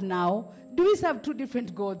serve now. Do we serve two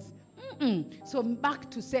different gods? So back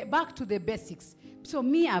to the basics. So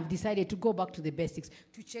I've decided to go back to the basics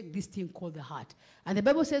to check this thing called the heart. And the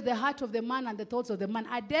Bible says the heart of the man and the thoughts of the man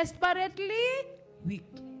are desperately weak.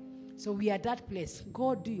 So we are at that place.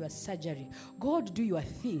 God, do your surgery. God, do your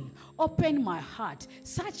thing. Open my heart.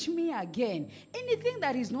 Search me again. Anything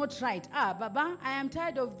that is not right. Baba, I am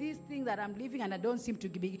tired of this thing that I'm living and I don't seem to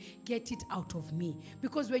get it out of me.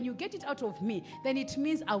 Because when you get it out of me, then it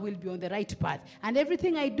means I will be on the right path. And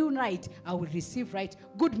everything I do right, I will receive right.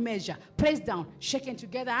 Good measure. Pressed down, shaken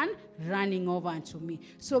together and running over unto me.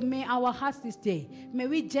 So may our hearts this day, may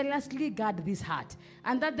we jealously guard this heart.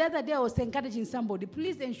 And that the other day I was encouraging somebody,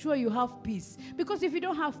 please ensure you have peace. Because if you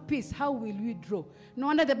don't have peace, how will we draw? No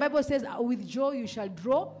wonder the Bible says, with joy you shall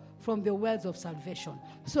draw from the wells of salvation.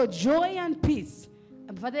 So joy and peace.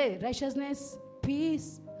 And for the righteousness,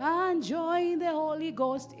 peace, and joy in the Holy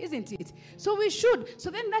Ghost, isn't it? So we should. So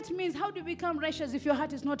then that means, how do we become righteous if your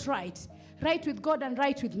heart is not right? Right with God and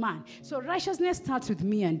right with man. So righteousness starts with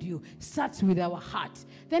me and you. Starts with our heart.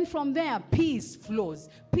 Then from there, peace flows.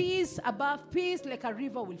 Peace above peace, like a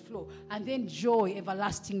river will flow. And then joy,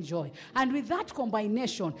 everlasting joy. And with that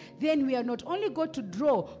combination, then we are not only going to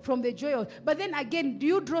draw from the joy, but then again, do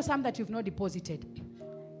you draw some that you've not deposited?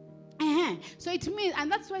 So it means,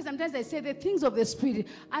 and that's why sometimes I say the things of the Spirit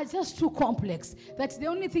are just too complex, that the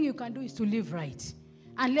only thing you can do is to live right.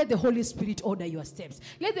 And let the Holy Spirit order your steps.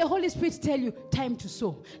 Let the Holy Spirit tell you time to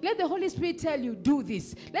sow. Let the Holy Spirit tell you do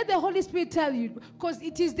this. Let the Holy Spirit tell you, because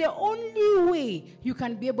it is the only way you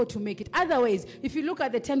can be able to make it. Otherwise, if you look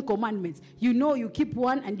at the 10 commandments, you keep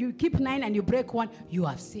one and you keep 9 and you break one, you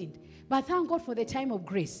have sinned. But thank God for the time of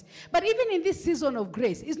grace. But even in this season of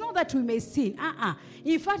grace, it's not that we may sin.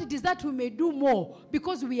 In fact, it is that we may do more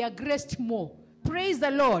because we are graced more. Praise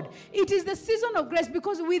the Lord. It is the season of grace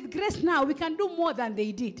because with grace now we can do more than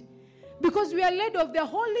they did. Because we are led of the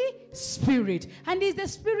Holy Spirit. And it's the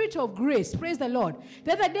Spirit of grace. Praise the Lord.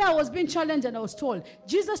 The other day I was being challenged and I was told,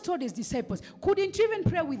 Jesus told his disciples, couldn't you even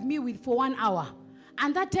pray with me for 1 hour?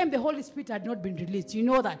 And that time the Holy Spirit had not been released. You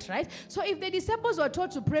know that, right? So if the disciples were told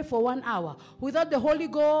to pray for 1 hour without the Holy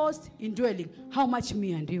Ghost indwelling, how much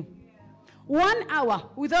me and you? 1 hour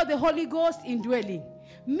without the Holy Ghost indwelling.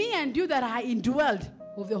 Me and you that are indwelled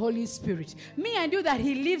of the Holy Spirit. Me and you that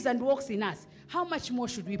he lives and walks in us. How much more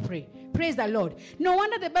should we pray? Praise the Lord. No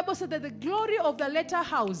wonder the Bible said that the glory of the latter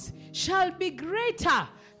house shall be greater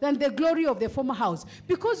than the glory of the former house.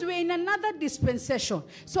 Because we're in another dispensation.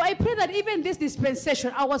 So I pray that even this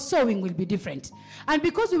dispensation, our sowing will be different. And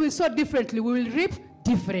because we will sow differently, we will reap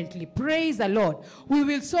differently. Praise the Lord. We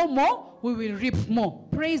will sow more, we will reap more.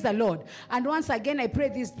 Praise the Lord. And once again, I pray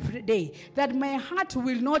this day that my heart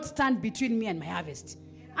will not stand between me and my harvest.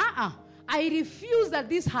 I refuse that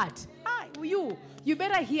this heart, you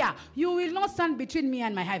better hear, you will not stand between me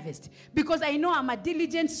and my harvest. Because I know I'm a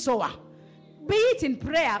diligent sower. Be it in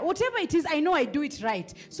prayer, whatever it is, I know I do it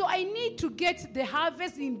right. So I need to get the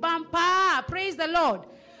harvest in bumper. Praise the Lord.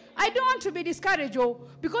 I don't want to be discouraged,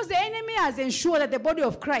 because the enemy has ensured that the body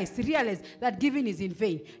of Christ realizes that giving is in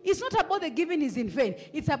vain. It's not about the giving is in vain.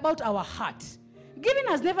 It's about our heart. Giving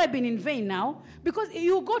has never been in vain now, because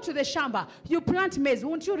you go to the shamba, you plant maize.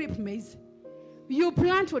 Won't you reap maize? You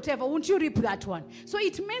plant whatever, won't you reap that one? So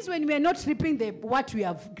it means when we are not reaping what we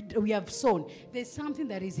have sown, there's something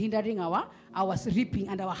that is hindering our reaping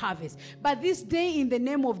and our harvest. But this day, in the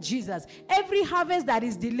name of Jesus, every harvest that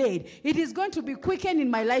is delayed, it is going to be quickened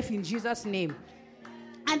in my life in Jesus' name.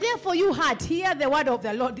 And therefore, you heart, hear the word of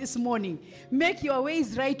the Lord this morning. Make your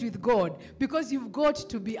ways right with God, because you've got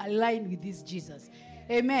to be aligned with this Jesus.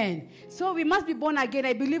 Amen. So we must be born again.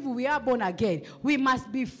 I believe we are born again. We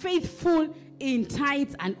must be faithful in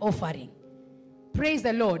tithes and offering. Praise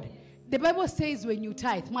the Lord. The Bible says when you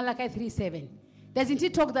tithe, Malachi 3:7, doesn't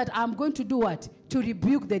it talk that I'm going to do what? To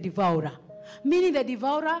rebuke the devourer. Meaning the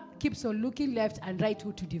devourer keeps on looking left and right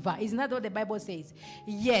who to devour. Isn't that what the Bible says?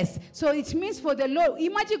 Yes. So it means for the Lord,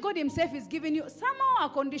 imagine God himself is giving you somehow a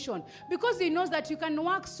condition, because he knows that you can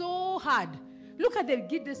work so hard. Look at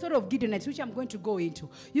the sort of Gideonites, which I'm going to go into.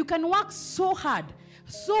 You can work so hard,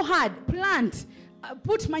 plant,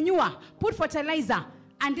 put manure, put fertilizer,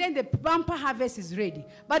 and then the bumper harvest is ready.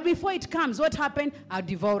 But before it comes, what happened? A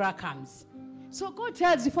devourer comes. So God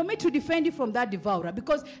tells you, for me to defend you from that devourer,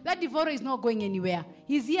 because that devourer is not going anywhere.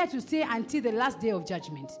 He's here to stay until the last day of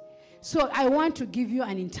judgment. So I want to give you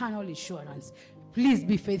an internal assurance. Please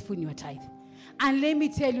be faithful in your tithe. And let me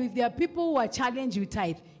tell you, if there are people who are challenged with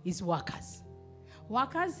tithe, it's workers.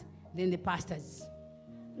 Workers, then the pastors.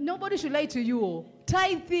 Nobody should lie to you.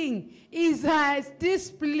 Tithing is a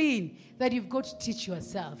discipline that you've got to teach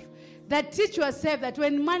yourself. Teach yourself that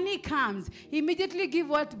when money comes, immediately give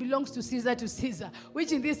what belongs to Caesar,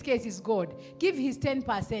 which in this case is God. Give his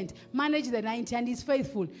 10%, manage the 90%, and he's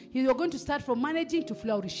faithful. You're going to start from managing to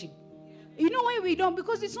flourishing. You know why we don't?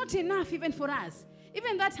 Because it's not enough even for us.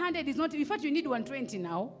 Even that 100 is not, in fact, you need 120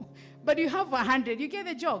 now. But you have 100. You get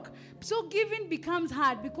the joke. So giving becomes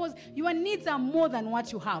hard because your needs are more than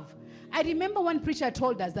what you have. I remember one preacher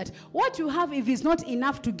told us that what you have, if it's not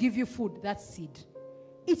enough to give you food, that's seed.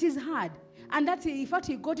 It is hard. And that's, in fact,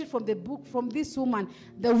 he got it from the book, from this woman,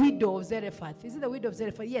 the widow of Zarephath. Is it the widow of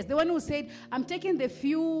Zarephath? Yes, the one who said, I'm taking the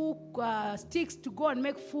few sticks to go and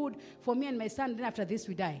make food for me and my son, then after this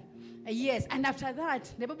we die. Yes, and after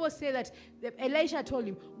that, the Bible says that Elisha told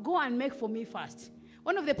him, go and make for me fast.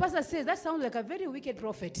 One of the pastors says, that sounds like a very wicked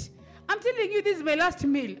prophet. I'm telling you, this is my last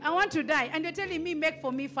meal. I want to die. And you're telling me, make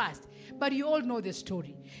for me fast. But you all know the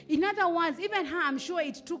story. In other words, even her, I'm sure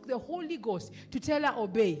it took the Holy Ghost to tell her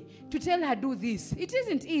obey, to tell her do this. It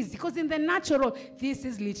isn't easy because in the natural, this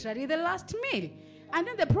is literally the last meal. And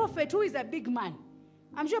then the prophet, who is a big man,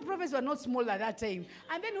 I'm sure prophets were not small at that time.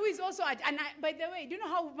 And then who is also, by the way, do you know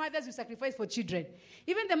how mothers will sacrifice for children?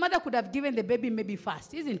 Even the mother could have given the baby maybe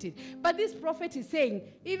first, isn't it? But this prophet is saying,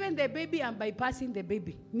 even the baby, I'm bypassing the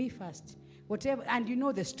baby, me first. Whatever, and you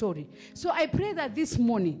know the story. So I pray that this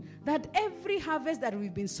morning, that every harvest that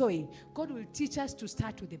we've been sowing, God will teach us to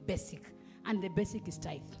start with the basic. And the basic is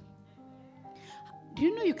tithe. Do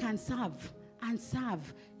you know you can serve and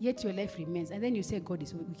serve, yet your life remains. And then you say God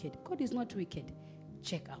is wicked. God is not wicked.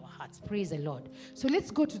 Check our hearts. Praise the Lord. So let's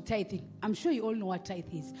go to tithing. I'm sure you all know what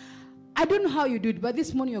tithe is. I don't know how you do it, but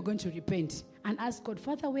this morning you're going to repent and ask God,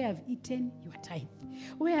 Father, where I've eaten your tithe,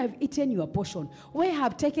 where I've eaten your portion, where I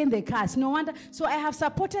have taken the curse. No wonder. So I have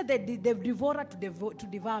supported the devourer to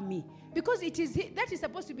devour me. Because that is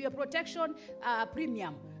supposed to be a protection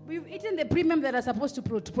premium. We've eaten the premium that are supposed to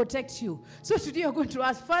protect you. So today you're going to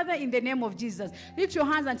ask, Father, in the name of Jesus. Lift your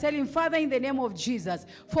hands and tell him, Father, in the name of Jesus,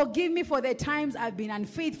 forgive me for the times I've been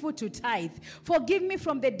unfaithful to tithe. Forgive me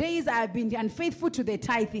from the days I've been unfaithful to the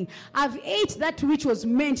tithing. I've ate that which was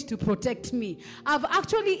meant to protect me. I've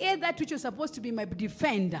actually ate that which was supposed to be my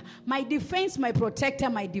defender, my defense, my protector,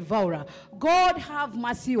 my devourer. God, have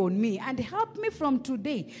mercy on me and help me from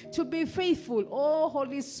today to be faithful. Oh,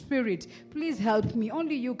 Holy Spirit, please help me.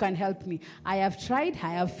 Only you can help me. I have tried,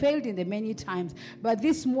 I have failed in the many times, but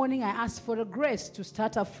this morning I ask for a grace to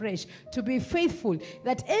start afresh, to be faithful,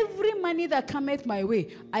 that every money that cometh my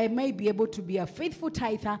way, I may be able to be a faithful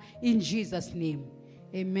tither in Jesus' name.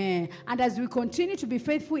 Amen. And as we continue to be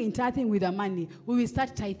faithful in tithing with our money, we will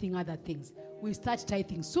start tithing other things. We start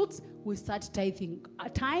tithing suits, we start tithing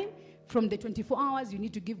time. From the 24 hours, you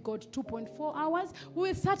need to give God 2.4 hours. We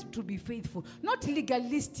will start to be faithful, not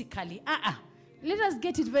legalistically. Let us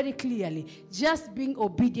get it very clearly. Just being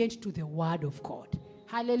obedient to the word of God.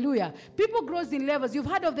 Hallelujah. People grows in levels. You've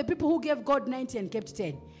heard of the people who gave God 90 and kept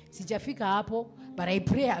 10. Sijafika hapo, but I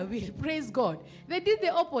pray I will. Praise God. They did the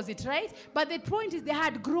opposite, right? But the point is they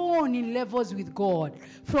had grown in levels with God.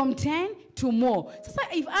 From 10 to more. So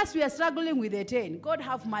if us, we are struggling with the 10, God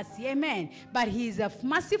have mercy. Amen. But he is a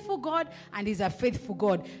merciful God and he's a faithful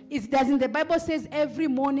God. Doesn't the Bible says every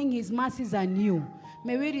morning his mercies are new?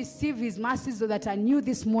 May we receive his mercies that are new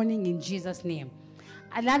this morning in Jesus' name.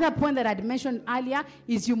 Another point that I had mentioned earlier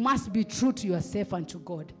is you must be true to yourself and to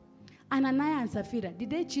God. Ananias and Sapphira, did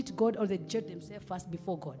they cheat God or they judged themselves first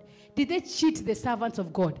before God? Did they cheat the servants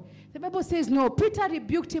of God? The Bible says no. Peter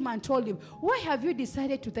rebuked him and told him, why have you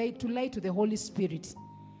decided to lie to the Holy Spirit?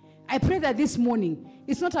 I pray that this morning,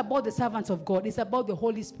 it's not about the servants of God. It's about the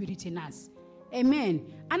Holy Spirit in us. Amen.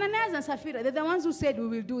 Ananias and Sapphira, they're the ones who said we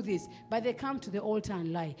will do this, but they come to the altar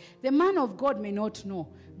and lie. The man of God may not know,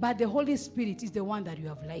 but the Holy Spirit is the one that you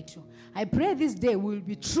have lied to. I pray this day we will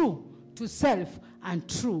be true to self and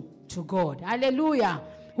true to God. Hallelujah.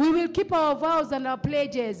 We will keep our vows and our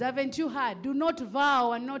pledges. Haven't you heard? Do not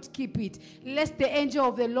vow and not keep it, lest the angel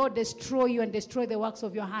of the Lord destroy you and destroy the works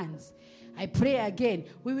of your hands. I pray again,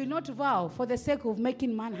 we will not vow for the sake of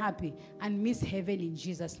making man happy and miss heaven in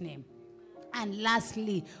Jesus' name. And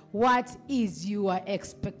lastly, what is your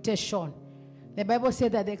expectation? The Bible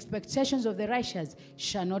said that the expectations of the righteous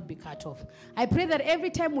shall not be cut off. I pray that every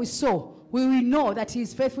time we sow, we will know that he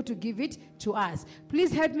is faithful to give it to us.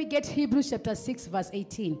 Please help me get Hebrews chapter 6 verse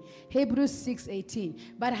 18. Hebrews 6:18.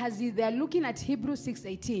 But as they are looking at Hebrews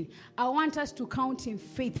 6:18, I want us to count him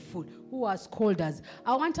faithful who has called us.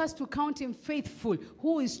 I want us to count him faithful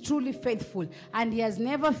who is truly faithful. And he has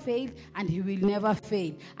never failed and he will never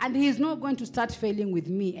fail. And he is not going to start failing with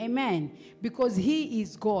me. Amen. Because he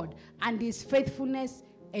is God and his faithfulness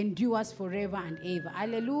endures forever and ever.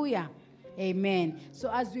 Hallelujah. Amen. So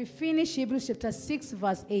as we finish Hebrews chapter 6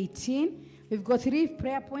 verse 18, we've got 3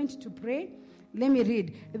 prayer points to pray. Let me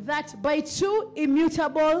read. That by 2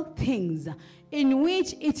 immutable things in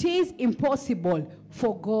which it is impossible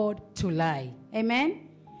for God to lie. Amen.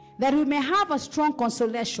 That we may have a strong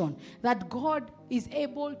consolation that God is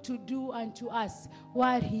able to do unto us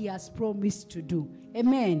what he has promised to do.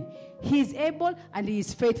 Amen. He is able and he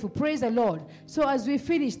is faithful. Praise the Lord. So as we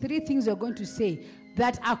finish, 3 things we're going to say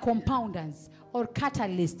that are compounders or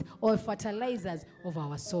catalysts or fertilizers of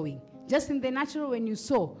our sowing. Just in the natural, when you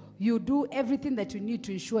sow, you do everything that you need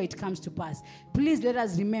to ensure it comes to pass. Please let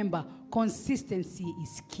us remember, consistency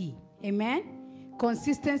is key. Amen?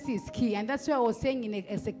 Consistency is key. And that's why I was saying in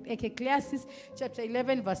Ecclesiastes chapter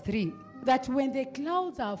 11 verse 3, that when the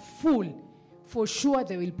clouds are full, for sure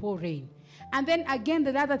they will pour rain. And then again,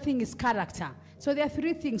 the other thing is character. So there are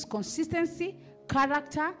 3 things: consistency,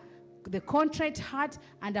 character, the contrite heart,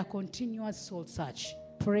 and a continuous soul search.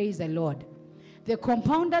 Praise the Lord. The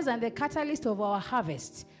compounders and the catalyst of our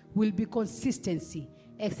harvest will be consistency.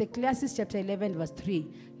 Ecclesiastes chapter 11 verse 3.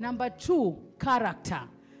 Number 2, character.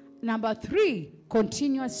 Number 3,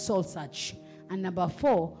 continuous soul search. And number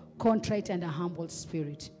 4, contrite and a humble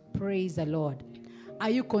spirit. Praise the Lord. Are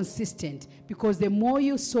you consistent? Because the more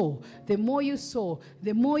you sow, the more you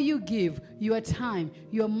give your time,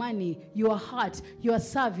 your money, your heart, your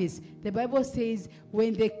service. The Bible says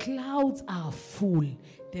when the clouds are full,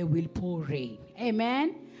 they will pour rain.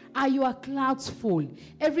 Amen. Are your clouds full?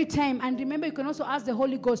 Every time. And remember, you can also ask the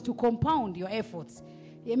Holy Ghost to compound your efforts.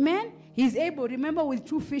 Amen. He's able. Remember, with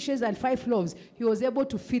 2 fishes and 5 loaves, he was able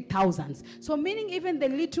to feed thousands. So meaning even the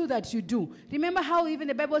little that you do. Remember how even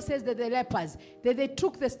the Bible says that the lepers, that they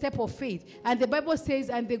took the step of faith. And the Bible says,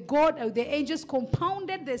 and the angels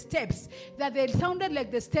compounded the steps, that they sounded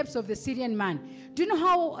like the steps of the Syrian man. Do you know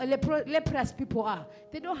how leprous people are?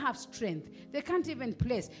 They don't have strength. They can't even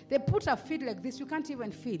place. They put a feet like this, you can't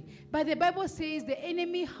even feel. But the Bible says the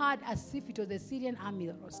enemy heard as if it was the Syrian army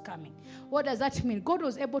that was coming. What does that mean? God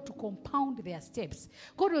was able to compound their steps.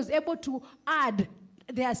 God was able to add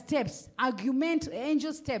their steps, augment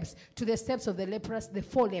angel steps to the steps of the lepers, the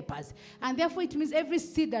 4 lepers. And therefore it means every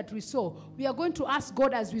seed that we sow, we are going to ask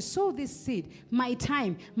God as we sow this seed, my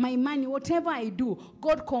time, my money, whatever I do,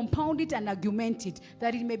 God compound it and augment it,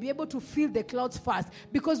 that it may be able to fill the clouds fast.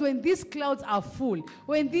 Because when these clouds are full,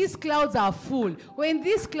 they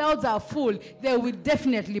will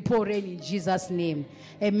definitely pour rain in Jesus' name.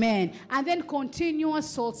 Amen. And then continuous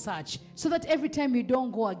soul search, so that every time you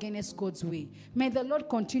don't go against God's way. May the Lord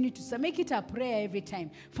continue to make it a prayer every time.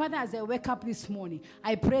 Father, as I wake up this morning,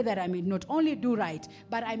 I pray that I may not only do right,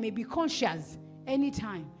 but I may be conscious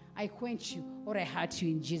anytime I quench you or I hurt you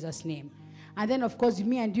in Jesus' name. And then, of course,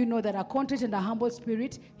 me and you know that a contrite and a humble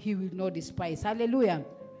spirit, he will not despise. Hallelujah.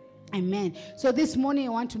 Amen. So this morning I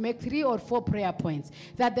want to make 3 or 4 prayer points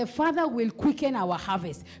that the Father will quicken our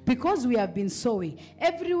harvest because we have been sowing.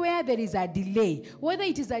 Everywhere there is a delay, whether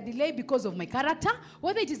it is a delay because of my character,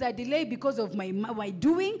 whether it is a delay because of my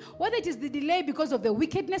doing, whether it is the delay because of the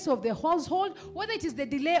wickedness of the household, whether it is the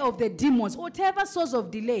delay of the demons, whatever source of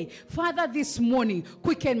delay, Father, this morning,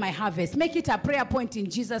 quicken my harvest. Make it a prayer point in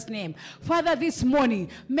Jesus' name. Father, this morning,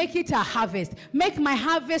 make it a harvest. Make my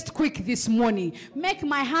harvest quick this morning. Make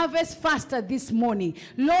my harvest faster this morning.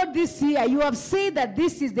 Lord, this year, you have said that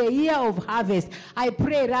this is the year of harvest. I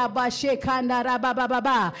pray, Rabba Shekanda Rabba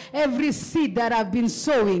Baba, every seed that I've been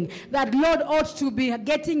sowing, that Lord ought to be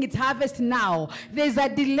getting its harvest now. There's a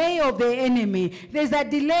delay of the enemy. There's a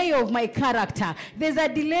delay of my character. There's a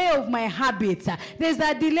delay of my habits. There's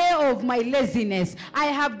a delay of my laziness. I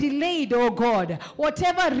have delayed, oh God,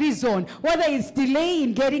 whatever reason, whether it's delay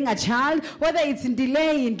in getting a child, whether it's in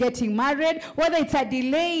delay in getting married, whether it's a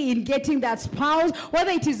delay in getting that spouse,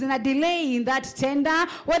 whether it is in a delay in that tender,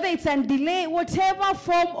 whether it's a delay, whatever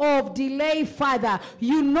form of delay, Father,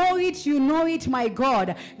 you know it, my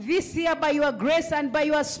God. This year, by your grace and by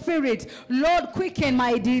your spirit, Lord, quicken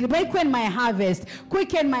my harvest,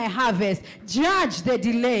 quicken my harvest. Judge the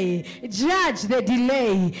delay, judge the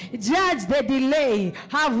delay, judge the delay.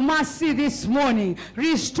 Have mercy this morning.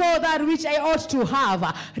 Restore that which I ought to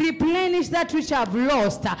have. Replenish that which I've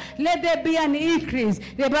lost. Let there be an increase.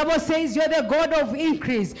 The Bible says you're the God of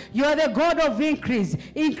increase. You're the God of increase.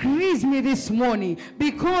 Increase me this morning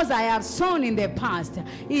because I have sown in the past.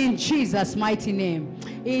 In Jesus' mighty name.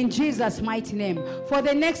 In Jesus' mighty name. For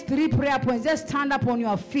the next 3 prayer points, just stand up on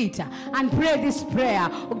your feet and pray this prayer.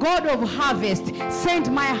 God of harvest,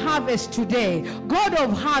 send my harvest today. God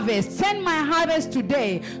of harvest, send my harvest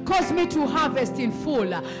today. Cause me to harvest in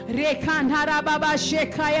full.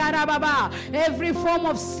 Every form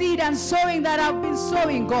of seed and sowing that I've been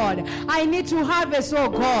sowing, God, I need to harvest, oh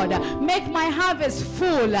God. Make my harvest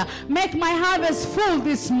full. Make my harvest full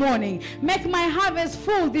this morning. Make my harvest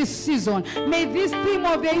full this season. May this theme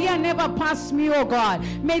of the year never pass me, oh God.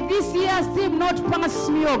 May this year's theme not pass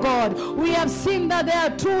me, oh God. We have seen that there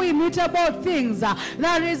are 2 immutable things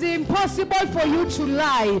that is impossible for you to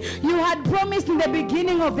lie. You had promised in the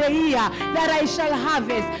beginning of the year that I shall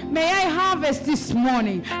harvest. May I harvest this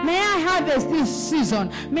morning. May I harvest this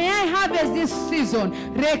season. May I harvest this season.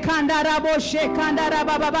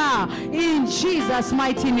 In Jesus'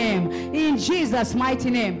 mighty name. In Jesus' mighty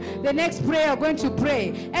name. The next prayer I'm going to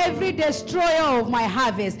pray. Every destroyer of my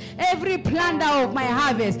harvest, every planter of my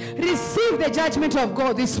harvest, receive the judgment of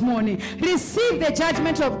God this morning. Receive the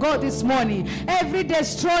judgment of God this morning. Every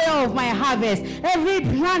destroyer of my harvest, every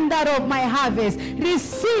planter of my harvest,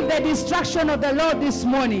 receive the destruction of the Lord this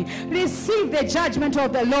morning. Receive the judgment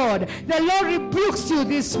of the Lord. The Lord rebukes you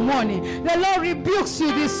this morning. The Lord rebukes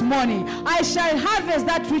you this morning. I shall harvest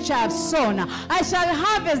that which I have sown. I shall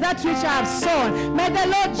harvest that which I have sown. May the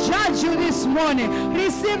Lord judge you this morning.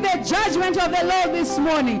 Receive the judgment of the Lord this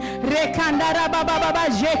morning. Rekandara baba baba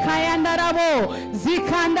jekayandara bo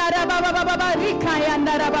zikandara baba baba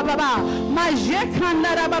rikayandara baba baba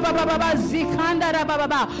majekandara baba baba zikandara baba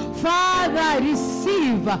baba. Father,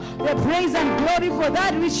 receive the praise and glory for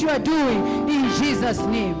that which you are doing in Jesus'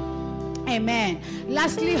 name. Amen.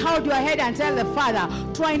 Lastly, hold your head and tell the Father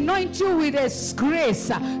to anoint you with His grace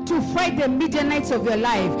to fight the Midianites of your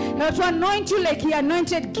life. To anoint you like He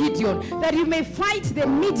anointed Gideon, that you may fight the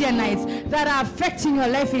Midianites that are affecting your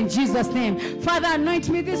life in Jesus' name. Father, anoint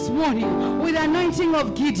me this morning with the anointing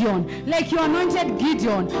of Gideon, like you anointed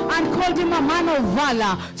Gideon and called him a man of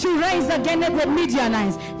valor to rise against the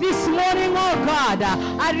Midianites. This morning, oh God,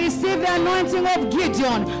 I receive the anointing of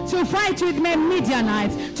Gideon to fight with my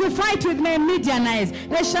Midianites, to fight with my Midianites.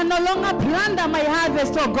 They shall no longer plunder my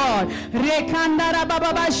harvest, oh God. The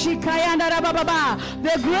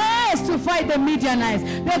grace to fight the Midianites.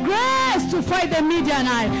 The grace to fight the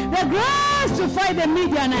Midianites. The grace to fight the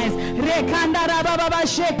Midianites.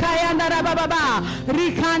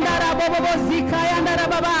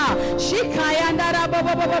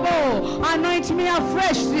 Anoint me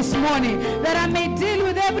afresh this morning, that I may deal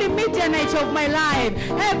with every Midianite of my life.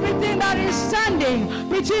 Everything that is standing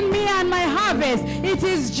between me and my harvest, it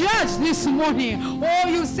is judged this morning. Oh,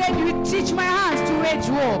 you said you teach my hands to wage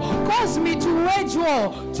war. Cause me to wage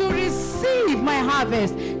war, to receive my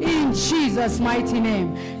harvest in Jesus' mighty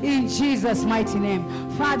name. In Jesus' mighty name.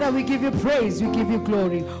 Father, we give you praise, we give you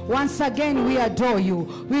glory. Once again, we adore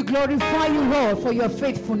you. We glorify you, Lord, for your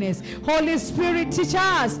faithfulness. Holy Spirit, teach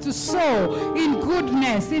us to sow in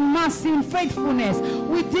goodness, in mercy, in faithfulness,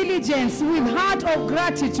 with diligence, with heart of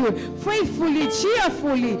gratitude, faithfully,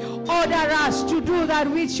 cheerfully. Order us to do that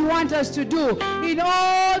which you want us to do in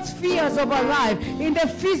all spheres of our life, in the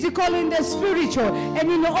physical, in the spiritual,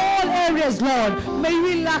 and in all areas, Lord. May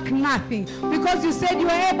we lack nothing, because you said you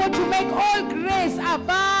are able to make all grace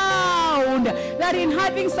abound, that in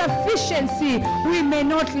having sufficiency we may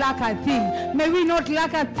not lack a thing. May we not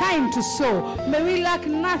lack a time to sow. May we lack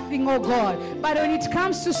nothing, oh God. But when it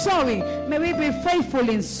comes to sowing, may we be faithful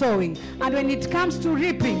in sowing. And when it comes to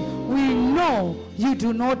reaping, we know you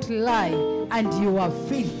do not lie and you are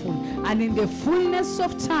faithful. And in the fullness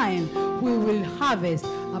of time, we will harvest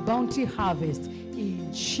a bounty harvest.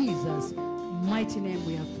 In Jesus' mighty name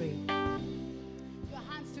we have prayed. Your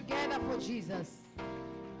hands together for Jesus.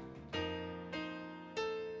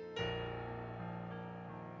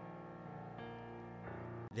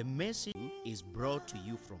 The message is brought to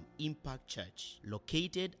you from Impact Church,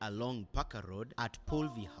 located along Parker Road at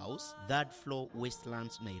Polvi House, 3rd floor,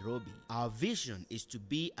 Westlands, Nairobi. Our vision is to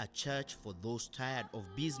be a church for those tired of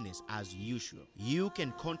business as usual. You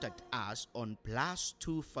can contact us on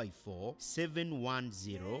 +254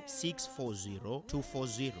 710 640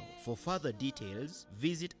 240. For further details,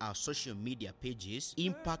 visit our social media pages,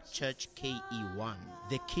 Impact Church KE1.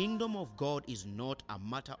 The kingdom of God is not a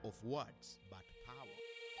matter of words, but